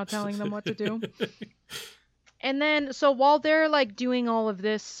and is now telling them what to do. And then, so while they're like doing all of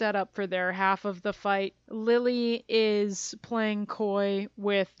this setup for their half of the fight, Lily is playing coy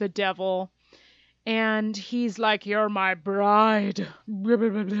with the devil, and he's like, "You're my bride," blah, blah,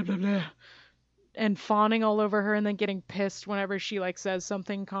 blah, blah, blah, and fawning all over her, and then getting pissed whenever she like says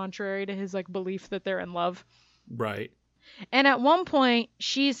something contrary to his like belief that they're in love. Right. And at one point,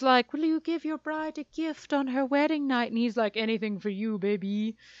 she's like, "Will you give your bride a gift on her wedding night?" And he's like, "Anything for you,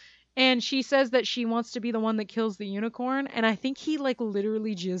 baby." And she says that she wants to be the one that kills the unicorn. And I think he like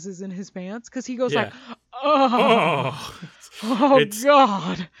literally jizzes in his pants because he goes like, oh God. It's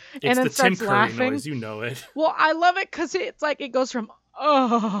and then the starts Tim Curry laughing. Noise, you know it. Well, I love it because it's like it goes from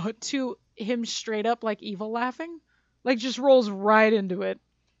to him straight up like evil laughing. Like just rolls right into it.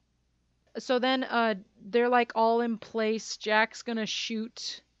 So then they're like all in place. Jack's gonna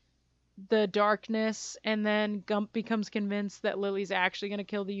shoot the darkness, and then Gump becomes convinced that Lily's actually going to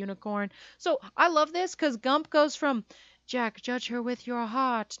kill the unicorn. So I love this because Gump goes from, "Jack, judge her with your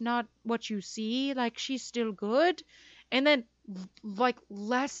heart, not what you see, like she's still good," and then like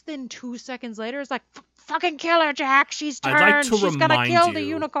less than 2 seconds later it's like, "Fucking kill her, Jack, she's turned, she's gonna kill the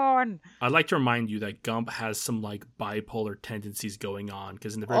unicorn." I'd like to remind you that Gump has some like bipolar tendencies going on,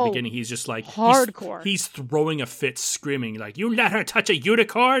 because in the very beginning he's just like hardcore. He's throwing a fit, screaming like, "You let her touch a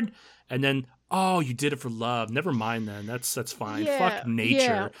unicorn?" And then, "Oh, you did it for love. Never mind then. That's fine. Yeah, fuck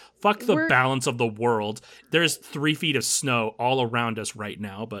nature. Fuck the balance of the world. There's 3 feet of snow all around us right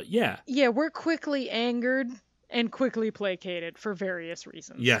now." But yeah. Yeah, we're quickly angered and quickly placated for various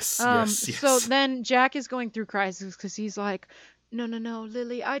reasons. Yes. So then Jack is going through crisis because he's like, no,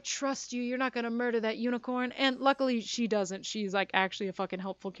 Lily, I trust you. You're not going to murder that unicorn. And luckily she doesn't. She's like actually a fucking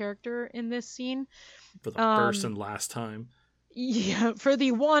helpful character in this scene. For the first and last time. Yeah, for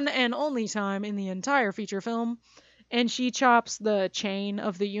the one and only time in the entire feature film. And she chops the chain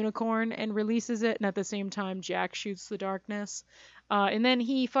of the unicorn and releases it, and at the same time Jack shoots the darkness. And then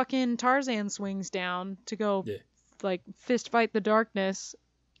he fucking Tarzan swings down to go like fist fight the darkness,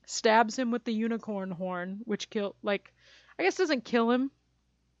 stabs him with the unicorn horn, which I guess doesn't kill him,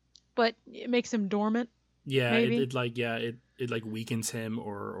 but it makes him dormant. Yeah, it like weakens him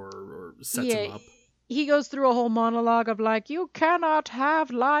or sets him up. He goes through a whole monologue of like, "You cannot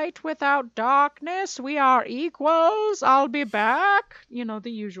have light without darkness. We are equals. I'll be back." You know,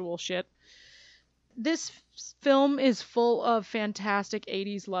 the usual shit. This film is full of fantastic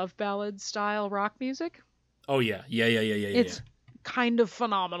 80s love ballad style rock music. Oh, yeah. It's kind of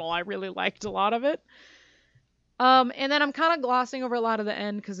phenomenal. I really liked a lot of it. And then I'm kind of glossing over a lot of the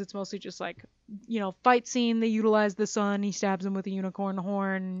end because it's mostly just like, fight scene. They utilize the sun. He stabs him with a unicorn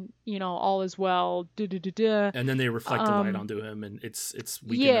horn. All is well. Da-da-da-da. And then they reflect the light onto him, and it's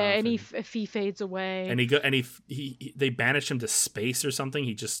weak Yeah, enough. and he fades away. And they banish him to space or something.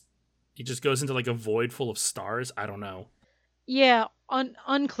 He just goes into like a void full of stars. I don't know. Yeah,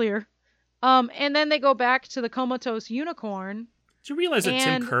 unclear. And then they go back to the comatose unicorn. Did you realize that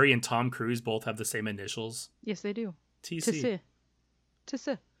Tim Curry and Tom Cruise both have the same initials? Yes, they do. TC.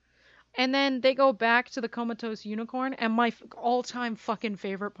 TC. And then they go back to the comatose unicorn, and my all-time fucking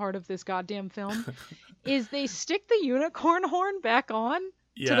favorite part of this goddamn film is they stick the unicorn horn back on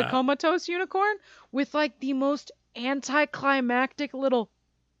to the comatose unicorn with like the most anticlimactic little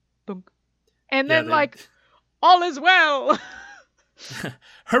thunk. And then all is well.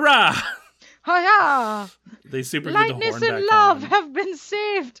 Hurrah! Hiya! They super Lightness the horn and back love on. have been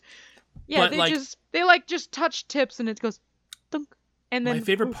saved. Yeah, but they just touch tips and it goes thunk. And then my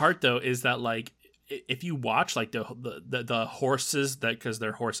favorite part though is that like if you watch like the horses, that because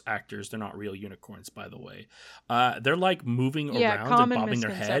they're horse actors, they're not real unicorns, by the way. They're like moving around and bobbing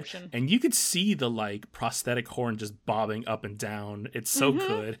their head, and you could see the like prosthetic horn just bobbing up and down. It's so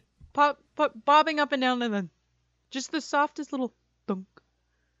good. Bobbing up and down, and then just the softest little thunk.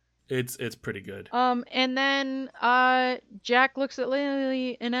 It's pretty good. And then Jack looks at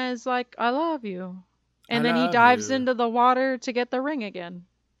Lily and is like, "I love you," and then he dives into the water to get the ring again.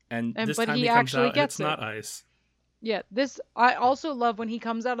 And this time he comes out and it's not ice. Yeah, I also love when he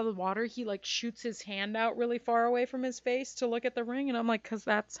comes out of the water, he like shoots his hand out really far away from his face to look at the ring, and I'm like, because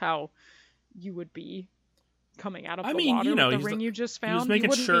that's how you would be coming out of the water with the ring you just found. He was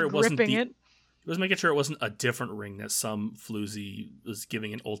making sure it wasn't it. He was making sure it wasn't a different ring that some floozy was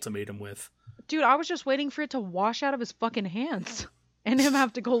giving an ultimatum with. Dude, I was just waiting for it to wash out of his fucking hands and him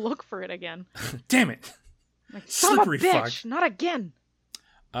have to go look for it again. Damn it! Like, slippery bitch, not again.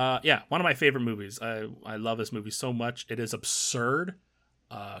 Yeah, one of my favorite movies. I love this movie so much. It is absurd.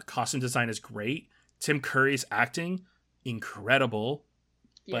 Costume design is great. Tim Curry's acting, incredible.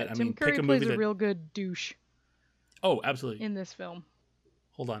 Yeah, but Tim Curry plays a real good douche. Oh, absolutely. In this film.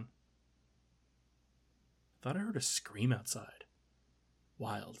 Hold on. Thought I heard a scream outside.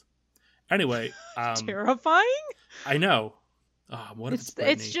 Wild. Anyway, terrifying. I know. What if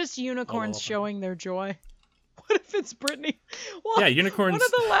it's just unicorns showing their joy. What if it's Brittany? Well, yeah, unicorns. One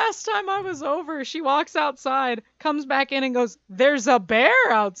of the last time I was over, she walks outside, comes back in, and goes, "There's a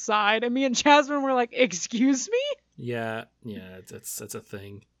bear outside." And me and Jasmine were like, "Excuse me?" Yeah, that's a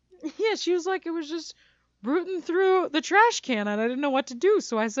thing. Yeah, she was like, it was just rooting through the trash can, and I didn't know what to do,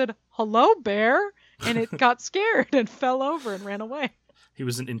 so I said, "Hello, bear." And it got scared and fell over and ran away. He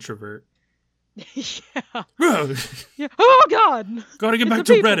was an introvert. Yeah. Yeah. Oh, God. Gotta get back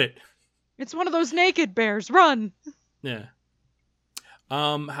to Reddit. It's one of those naked bears. Run. Yeah.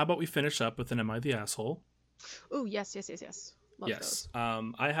 How about we finish up with an Am I the Asshole? Oh, yes. Love yes.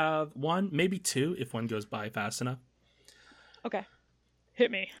 Those. I have one, maybe two, if one goes by fast enough. Okay.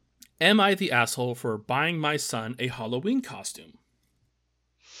 Hit me. Am I the asshole for buying my son a Halloween costume?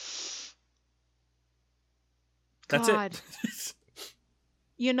 That's it.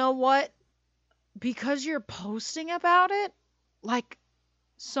 You know what? Because you're posting about it, like,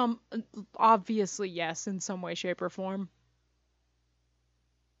 obviously, yes, in some way, shape, or form.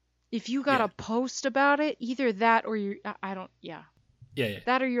 If you got a post about it, either that or Yeah.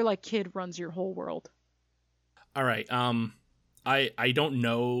 That or your, like, kid runs your whole world. All right. I don't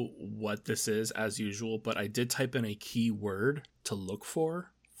know what this is, as usual, but I did type in a keyword to look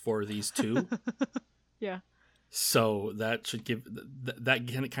for these two. Yeah. So that should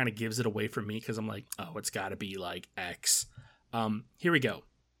that kind of gives it away for me, because I'm like, oh, it's got to be like X. Here we go.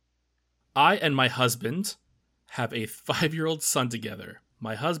 I and my husband have a 5-year-old son together.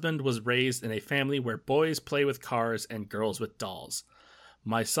 My husband was raised in a family where boys play with cars and girls with dolls.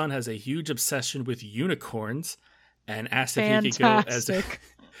 My son has a huge obsession with unicorns and asked if he could go as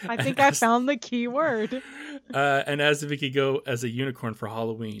I think I found the key word. And asked if he could go as a unicorn for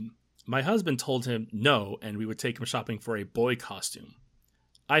Halloween. My husband told him no, and we would take him shopping for a boy costume.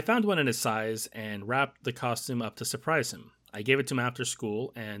 I found one in his size and wrapped the costume up to surprise him. I gave it to him after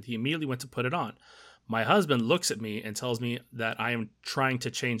school, and he immediately went to put it on. My husband looks at me and tells me that I am trying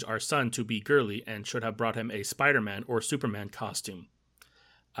to change our son to be girly and should have brought him a Spider-Man or Superman costume.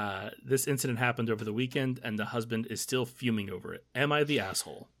 This incident happened over the weekend, and the husband is still fuming over it. Am I the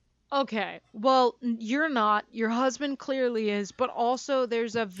asshole? Okay, well, you're not. Your husband clearly is, but also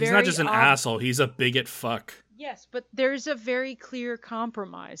there's a very... He's not just an asshole, he's a bigot fuck. Yes, but there's a very clear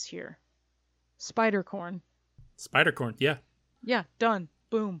compromise here. Spider-corn. Spider-corn, yeah. Yeah, done.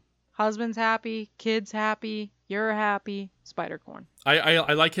 Boom. Husband's happy, kid's happy, You're happy. Spider-Corn.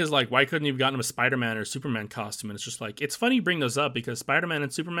 I like his, like, why couldn't you have gotten him a Spider-Man or Superman costume? And it's just like, it's funny you bring those up because Spider-Man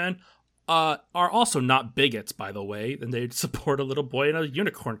and Superman are also not bigots, by the way. And they support a little boy in a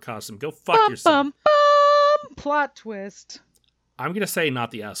unicorn costume. Go fuck yourself. Plot twist. I'm going to say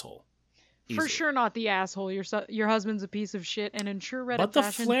not the asshole. For sure not the asshole. Your husband's a piece of shit, and in true Reddit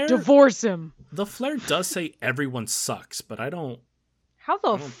fashion, Flair, divorce him. The Flair does say everyone sucks, but I don't... How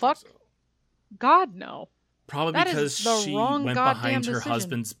the fuck? So. God, no. Probably that because she went behind her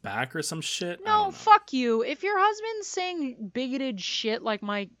husband's back or some shit. No, fuck you. If your husband's saying bigoted shit like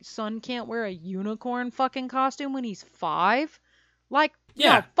my son can't wear a unicorn fucking costume when he's 5, like,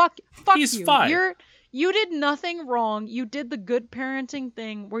 yeah, no, fuck he's you. 5. You did nothing wrong. You did the good parenting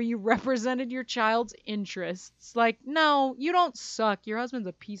thing where you represented your child's interests. Like, no, you don't suck. Your husband's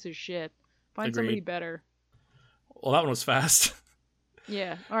a piece of shit. Find Agreed. Somebody better. Well, that one was fast.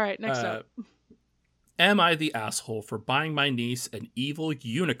 Yeah. All right, next up. Am I the asshole for buying my niece an evil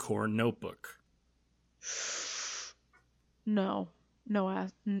unicorn notebook? No. No,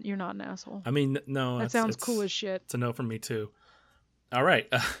 you're not an asshole. I mean, no. That sounds cool as shit. It's a no from me, too. All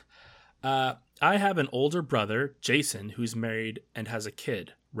right. I have an older brother, Jason, who's married and has a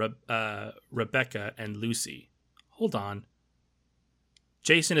kid, Rebecca and Lucy. Hold on.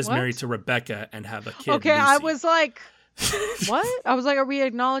 Jason is married to Rebecca and have a kid, Okay, Lucy. I was like... What? I was like, are we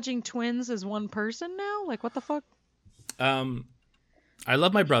acknowledging twins as one person now? Like, what the fuck? I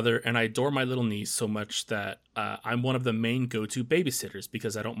love my brother and I adore my little niece so much that I'm one of the main go-to babysitters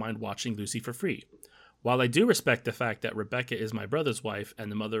because I don't mind watching Lucy for free. While I do respect the fact that Rebecca is my brother's wife and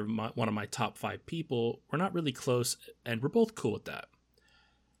the mother of one of my top 5 people, we're not really close and we're both cool with that.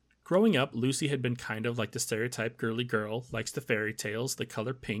 Growing up, Lucy had been kind of like the stereotype girly girl, likes the fairy tales, the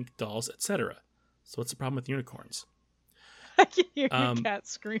color pink, dolls, etc. So what's the problem with unicorns? I can hear your cat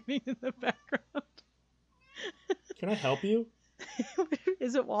screaming in the background. Can I help you?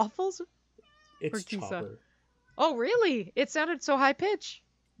 Is it Waffles? It's Chopper. Oh, really? It sounded so high pitch.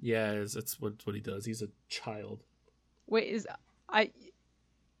 Yeah, it's what he does. He's a child. Wait,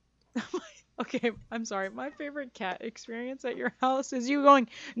 Okay, I'm sorry. My favorite cat experience at your house is you going,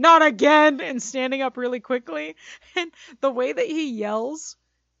 "Not again," and standing up really quickly. And the way that he yells...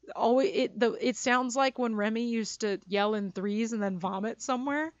 it sounds like when Remy used to yell in 3s and then vomit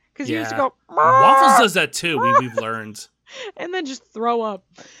somewhere because he used to go. Waffles does that too. We've learned, and then just throw up.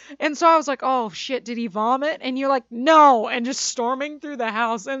 And so I was like, "Oh shit, did he vomit?" And you're like, "No," and just storming through the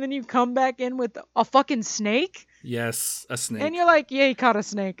house. And then you come back in with a fucking snake. Yes, a snake. And you're like, "Yeah, he caught a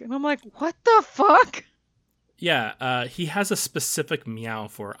snake." And I'm like, "What the fuck?" Yeah, he has a specific meow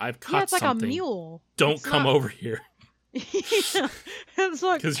for I've caught it's like something. A mule. Don't come over here. Yeah. It's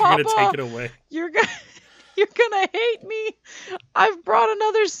like, because you're gonna take it away. You're gonna hate me. I've brought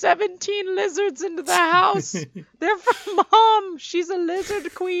another 17 lizards into the house. They're from Mom. She's a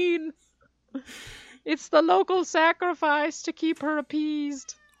lizard queen. It's the local sacrifice to keep her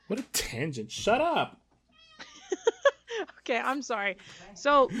appeased. What a tangent. Shut up. Okay, I'm sorry.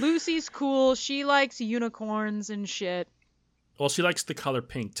 So Lucy's cool. She likes unicorns and shit. Well, she likes the color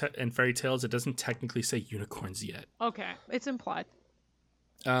pink. And fairy tales, it doesn't technically say unicorns yet. Okay, it's implied.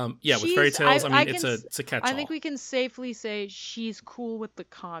 Yeah, with fairy tales, it's a catch-all. I think we can safely say she's cool with the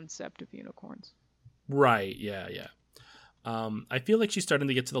concept of unicorns. Right, yeah. I feel like she's starting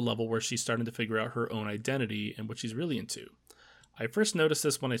to get to the level where she's starting to figure out her own identity and what she's really into. I first noticed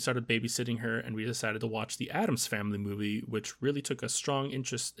this when I started babysitting her and we decided to watch the Addams Family movie, which really took a strong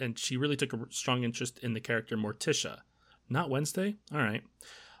interest, and she really took a strong interest in the character Morticia. Not Wednesday? All right.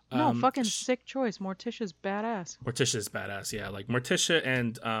 No, fucking sick choice. Morticia's badass. Morticia's badass, yeah. Like, Morticia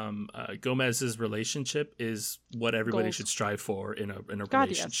and Gomez's relationship is what everybody should strive for in a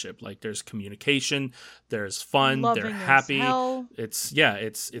relationship. Yes. Like, there's communication, there's fun, loving they're happy. Hell. It's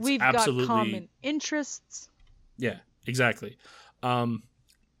We've absolutely... got common interests. Yeah, exactly.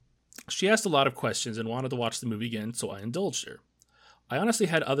 She asked a lot of questions and wanted to watch the movie again, so I indulged her. I honestly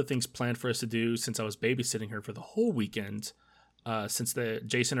had other things planned for us to do since I was babysitting her for the whole weekend, since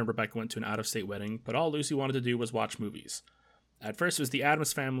Jason and Rebecca went to an out-of-state wedding, but all Lucy wanted to do was watch movies. At first it was the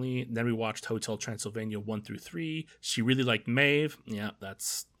Addams Family, then we watched Hotel Transylvania 1 through 3. She really liked Maeve. Yeah,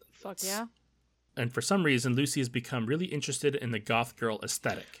 that's... Fuck yeah. And for some reason, Lucy has become really interested in the goth girl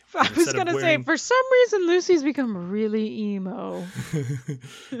aesthetic. I was going to say, for some reason, Lucy's become really emo.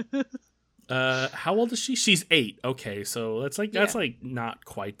 How old is she? She's 8. Okay, so that's not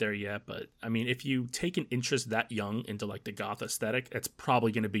quite there yet. But I mean, if you take an interest that young into like the goth aesthetic, it's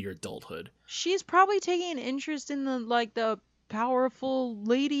probably going to be your adulthood. She's probably taking an interest in the powerful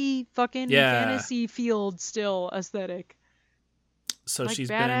lady fucking fantasy field still aesthetic. So Like she's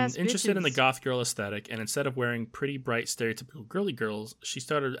been badass interested in the bitches. goth girl aesthetic, and instead of wearing pretty, bright, stereotypical girly girls, she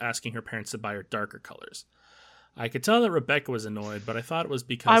started asking her parents to buy her darker colors. I could tell that Rebecca was annoyed, but I thought it was I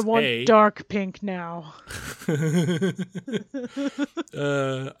because want A. dark pink now.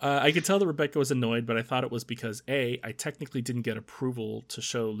 I could tell that Rebecca was annoyed, but I thought it was because A. I technically didn't get approval to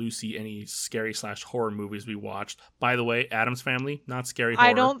show Lucy any scary/horror movies we watched. By the way, Addams Family, not scary horror.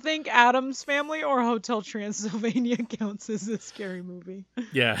 I don't think Addams Family or Hotel Transylvania counts as a scary movie.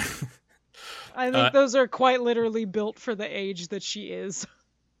 Yeah. I think those are quite literally built for the age that she is.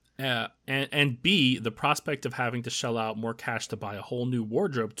 And B, the prospect of having to shell out more cash to buy a whole new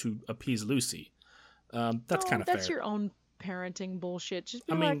wardrobe to appease Lucy. That's kind of fair. That's your own parenting bullshit. Just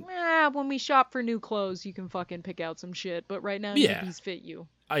be I mean, when we shop for new clothes, you can fucking pick out some shit. But right now, these fit you.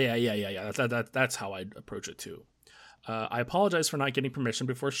 Yeah. That's how I'd approach it too. I apologize for not getting permission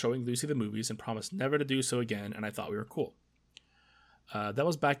before showing Lucy the movies and promised never to do so again, and I thought we were cool. That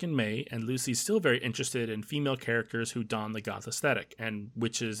was back in May, and Lucy's still very interested in female characters who don the goth aesthetic, and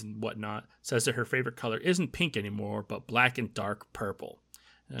witches and whatnot. Says that her favorite color isn't pink anymore, but black and dark purple.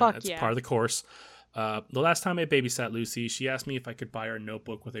 That's part of the course. The last time I babysat Lucy, she asked me if I could buy her a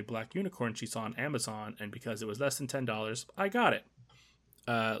notebook with a black unicorn she saw on Amazon, and because it was less than $10, I got it.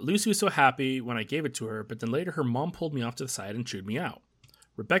 Lucy was so happy when I gave it to her, but then later her mom pulled me off to the side and chewed me out.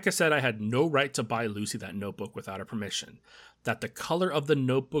 Rebecca said I had no right to buy Lucy that notebook without her permission, that the color of the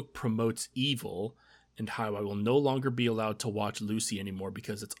notebook promotes evil, and how I will no longer be allowed to watch Lucy anymore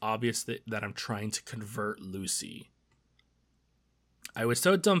because it's obvious that I'm trying to convert Lucy. I was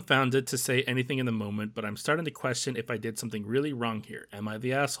so dumbfounded to say anything in the moment, but I'm starting to question if I did something really wrong here. Am I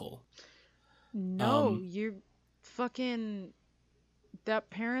the asshole? No, you're fucking... That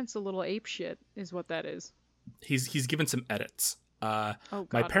parent's a little apeshit, is what that is. He's given some edits.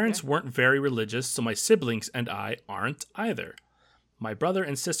 My parents weren't very religious, so my siblings and I aren't either. My brother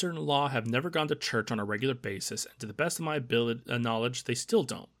and sister-in-law have never gone to church on a regular basis, and to the best of my knowledge, they still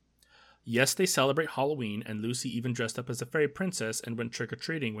don't. Yes, they celebrate Halloween, and Lucy even dressed up as a fairy princess and went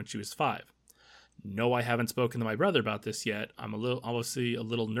trick-or-treating when she was 5. No, I haven't spoken to my brother about this yet. I'm obviously a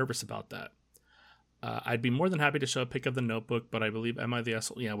little nervous about that. I'd be more than happy to show a pic of the notebook, but I believe, am I the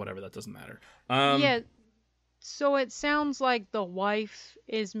asshole? Yeah, whatever, that doesn't matter. So it sounds like the wife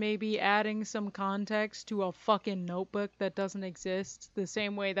is maybe adding some context to a fucking notebook that doesn't exist, the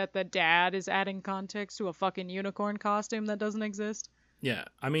same way that the dad is adding context to a fucking unicorn costume that doesn't exist. Yeah,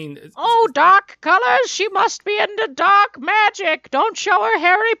 I mean... dark colors! She must be into dark magic! Don't show her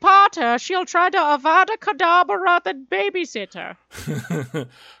Harry Potter! She'll try to Avada Kedavra the babysitter!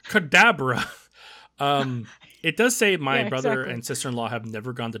 Cadabra! It does say my brother and sister-in-law have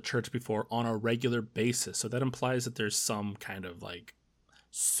never gone to church before on a regular basis, so that implies that there's some kind of, like,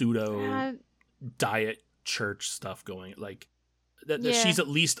 pseudo diet church stuff going, like, that she's at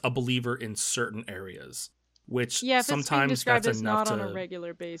least a believer in certain areas. Which sometimes that's enough not on a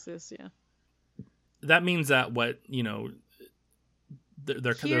regular basis, That means that they're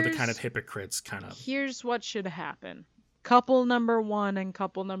the kind of hypocrites, kind of. Here's what should happen. Couple number 1 and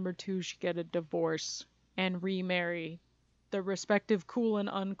couple number 2 should get a divorce and remarry the respective cool and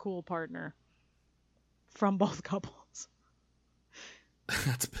uncool partner from both couples.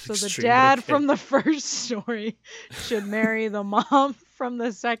 That's a bit so extreme, the dad from the first story should marry the mom from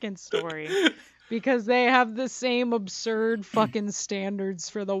the second story. Because they have the same absurd fucking standards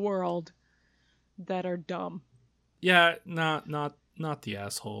for the world that are dumb. Yeah, not the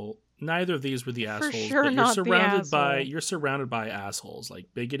asshole. Neither of these were the assholes. For sure, but you're surrounded by assholes, like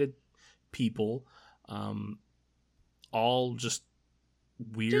bigoted people, all just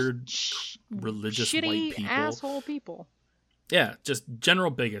weird, religious white people, asshole people. Yeah, just general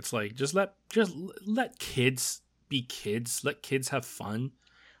bigots. Like just let kids be kids. Let kids have fun.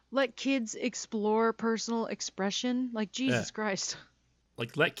 Let kids explore personal expression. Like, Jesus Christ.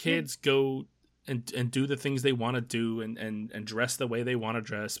 Like, let kids go and do the things they want to do and dress the way they want to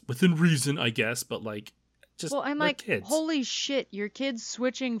dress. Within reason, I guess, but, like, just I'm let like, kids. Holy shit, your kid's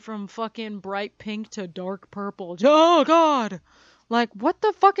switching from fucking bright pink to dark purple. Oh, God. Like, what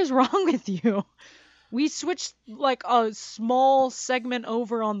the fuck is wrong with you? We switched, like, a small segment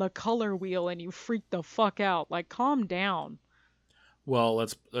over on the color wheel and you freaked the fuck out. Like, calm down. Well,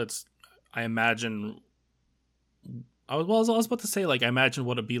 let's. I imagine. I was about to say, like, I imagine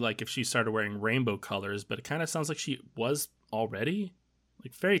what it'd be like if she started wearing rainbow colors, but it kind of sounds like she was already.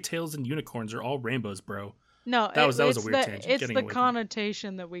 Like, fairy tales and unicorns are all rainbows, bro. No, that was a weird tangent. It's the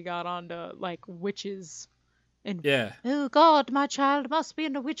connotation that we got onto, like, witches. And yeah. Oh God, my child must be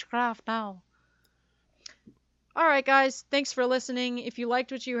into witchcraft now. All right, guys. Thanks for listening. If you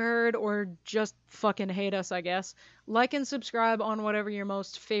liked what you heard, or just fucking hate us, I guess, like and subscribe on whatever your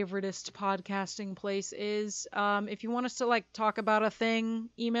most favoritist podcasting place is. If you want us to talk about a thing,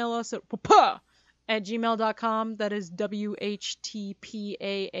 email us at gmail.com. That is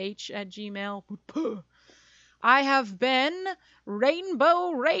WHTPAH@gmail. I have been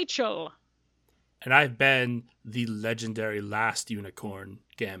Rainbow Rachel. And I've been the legendary last unicorn,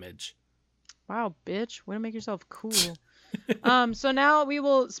 Gamage. Wow, bitch. Way to make yourself cool. So now we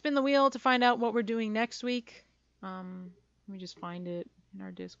will spin the wheel to find out what we're doing next week. Let me just find it in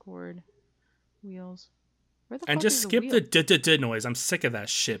our Discord. Wheels. Where the fuck And just is skip the the noise. I'm sick of that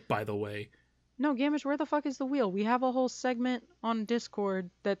shit, by the way. No, Gamish, where the fuck is the wheel? We have a whole segment on Discord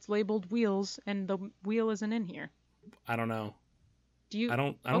that's labeled wheels, and the wheel isn't in here. I don't know. I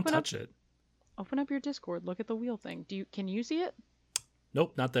don't touch it. Open up your Discord. Look at the wheel thing. Can you see it?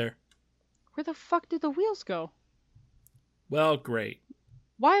 Nope, not there. Where the fuck did the wheels go? Well, great.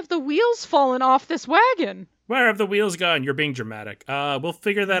 Why have the wheels fallen off this wagon? Where have the wheels gone? You're being dramatic. We'll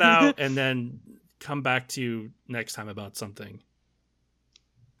figure that out and then come back to you next time about something.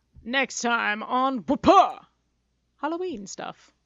 Next time on Halloween stuff.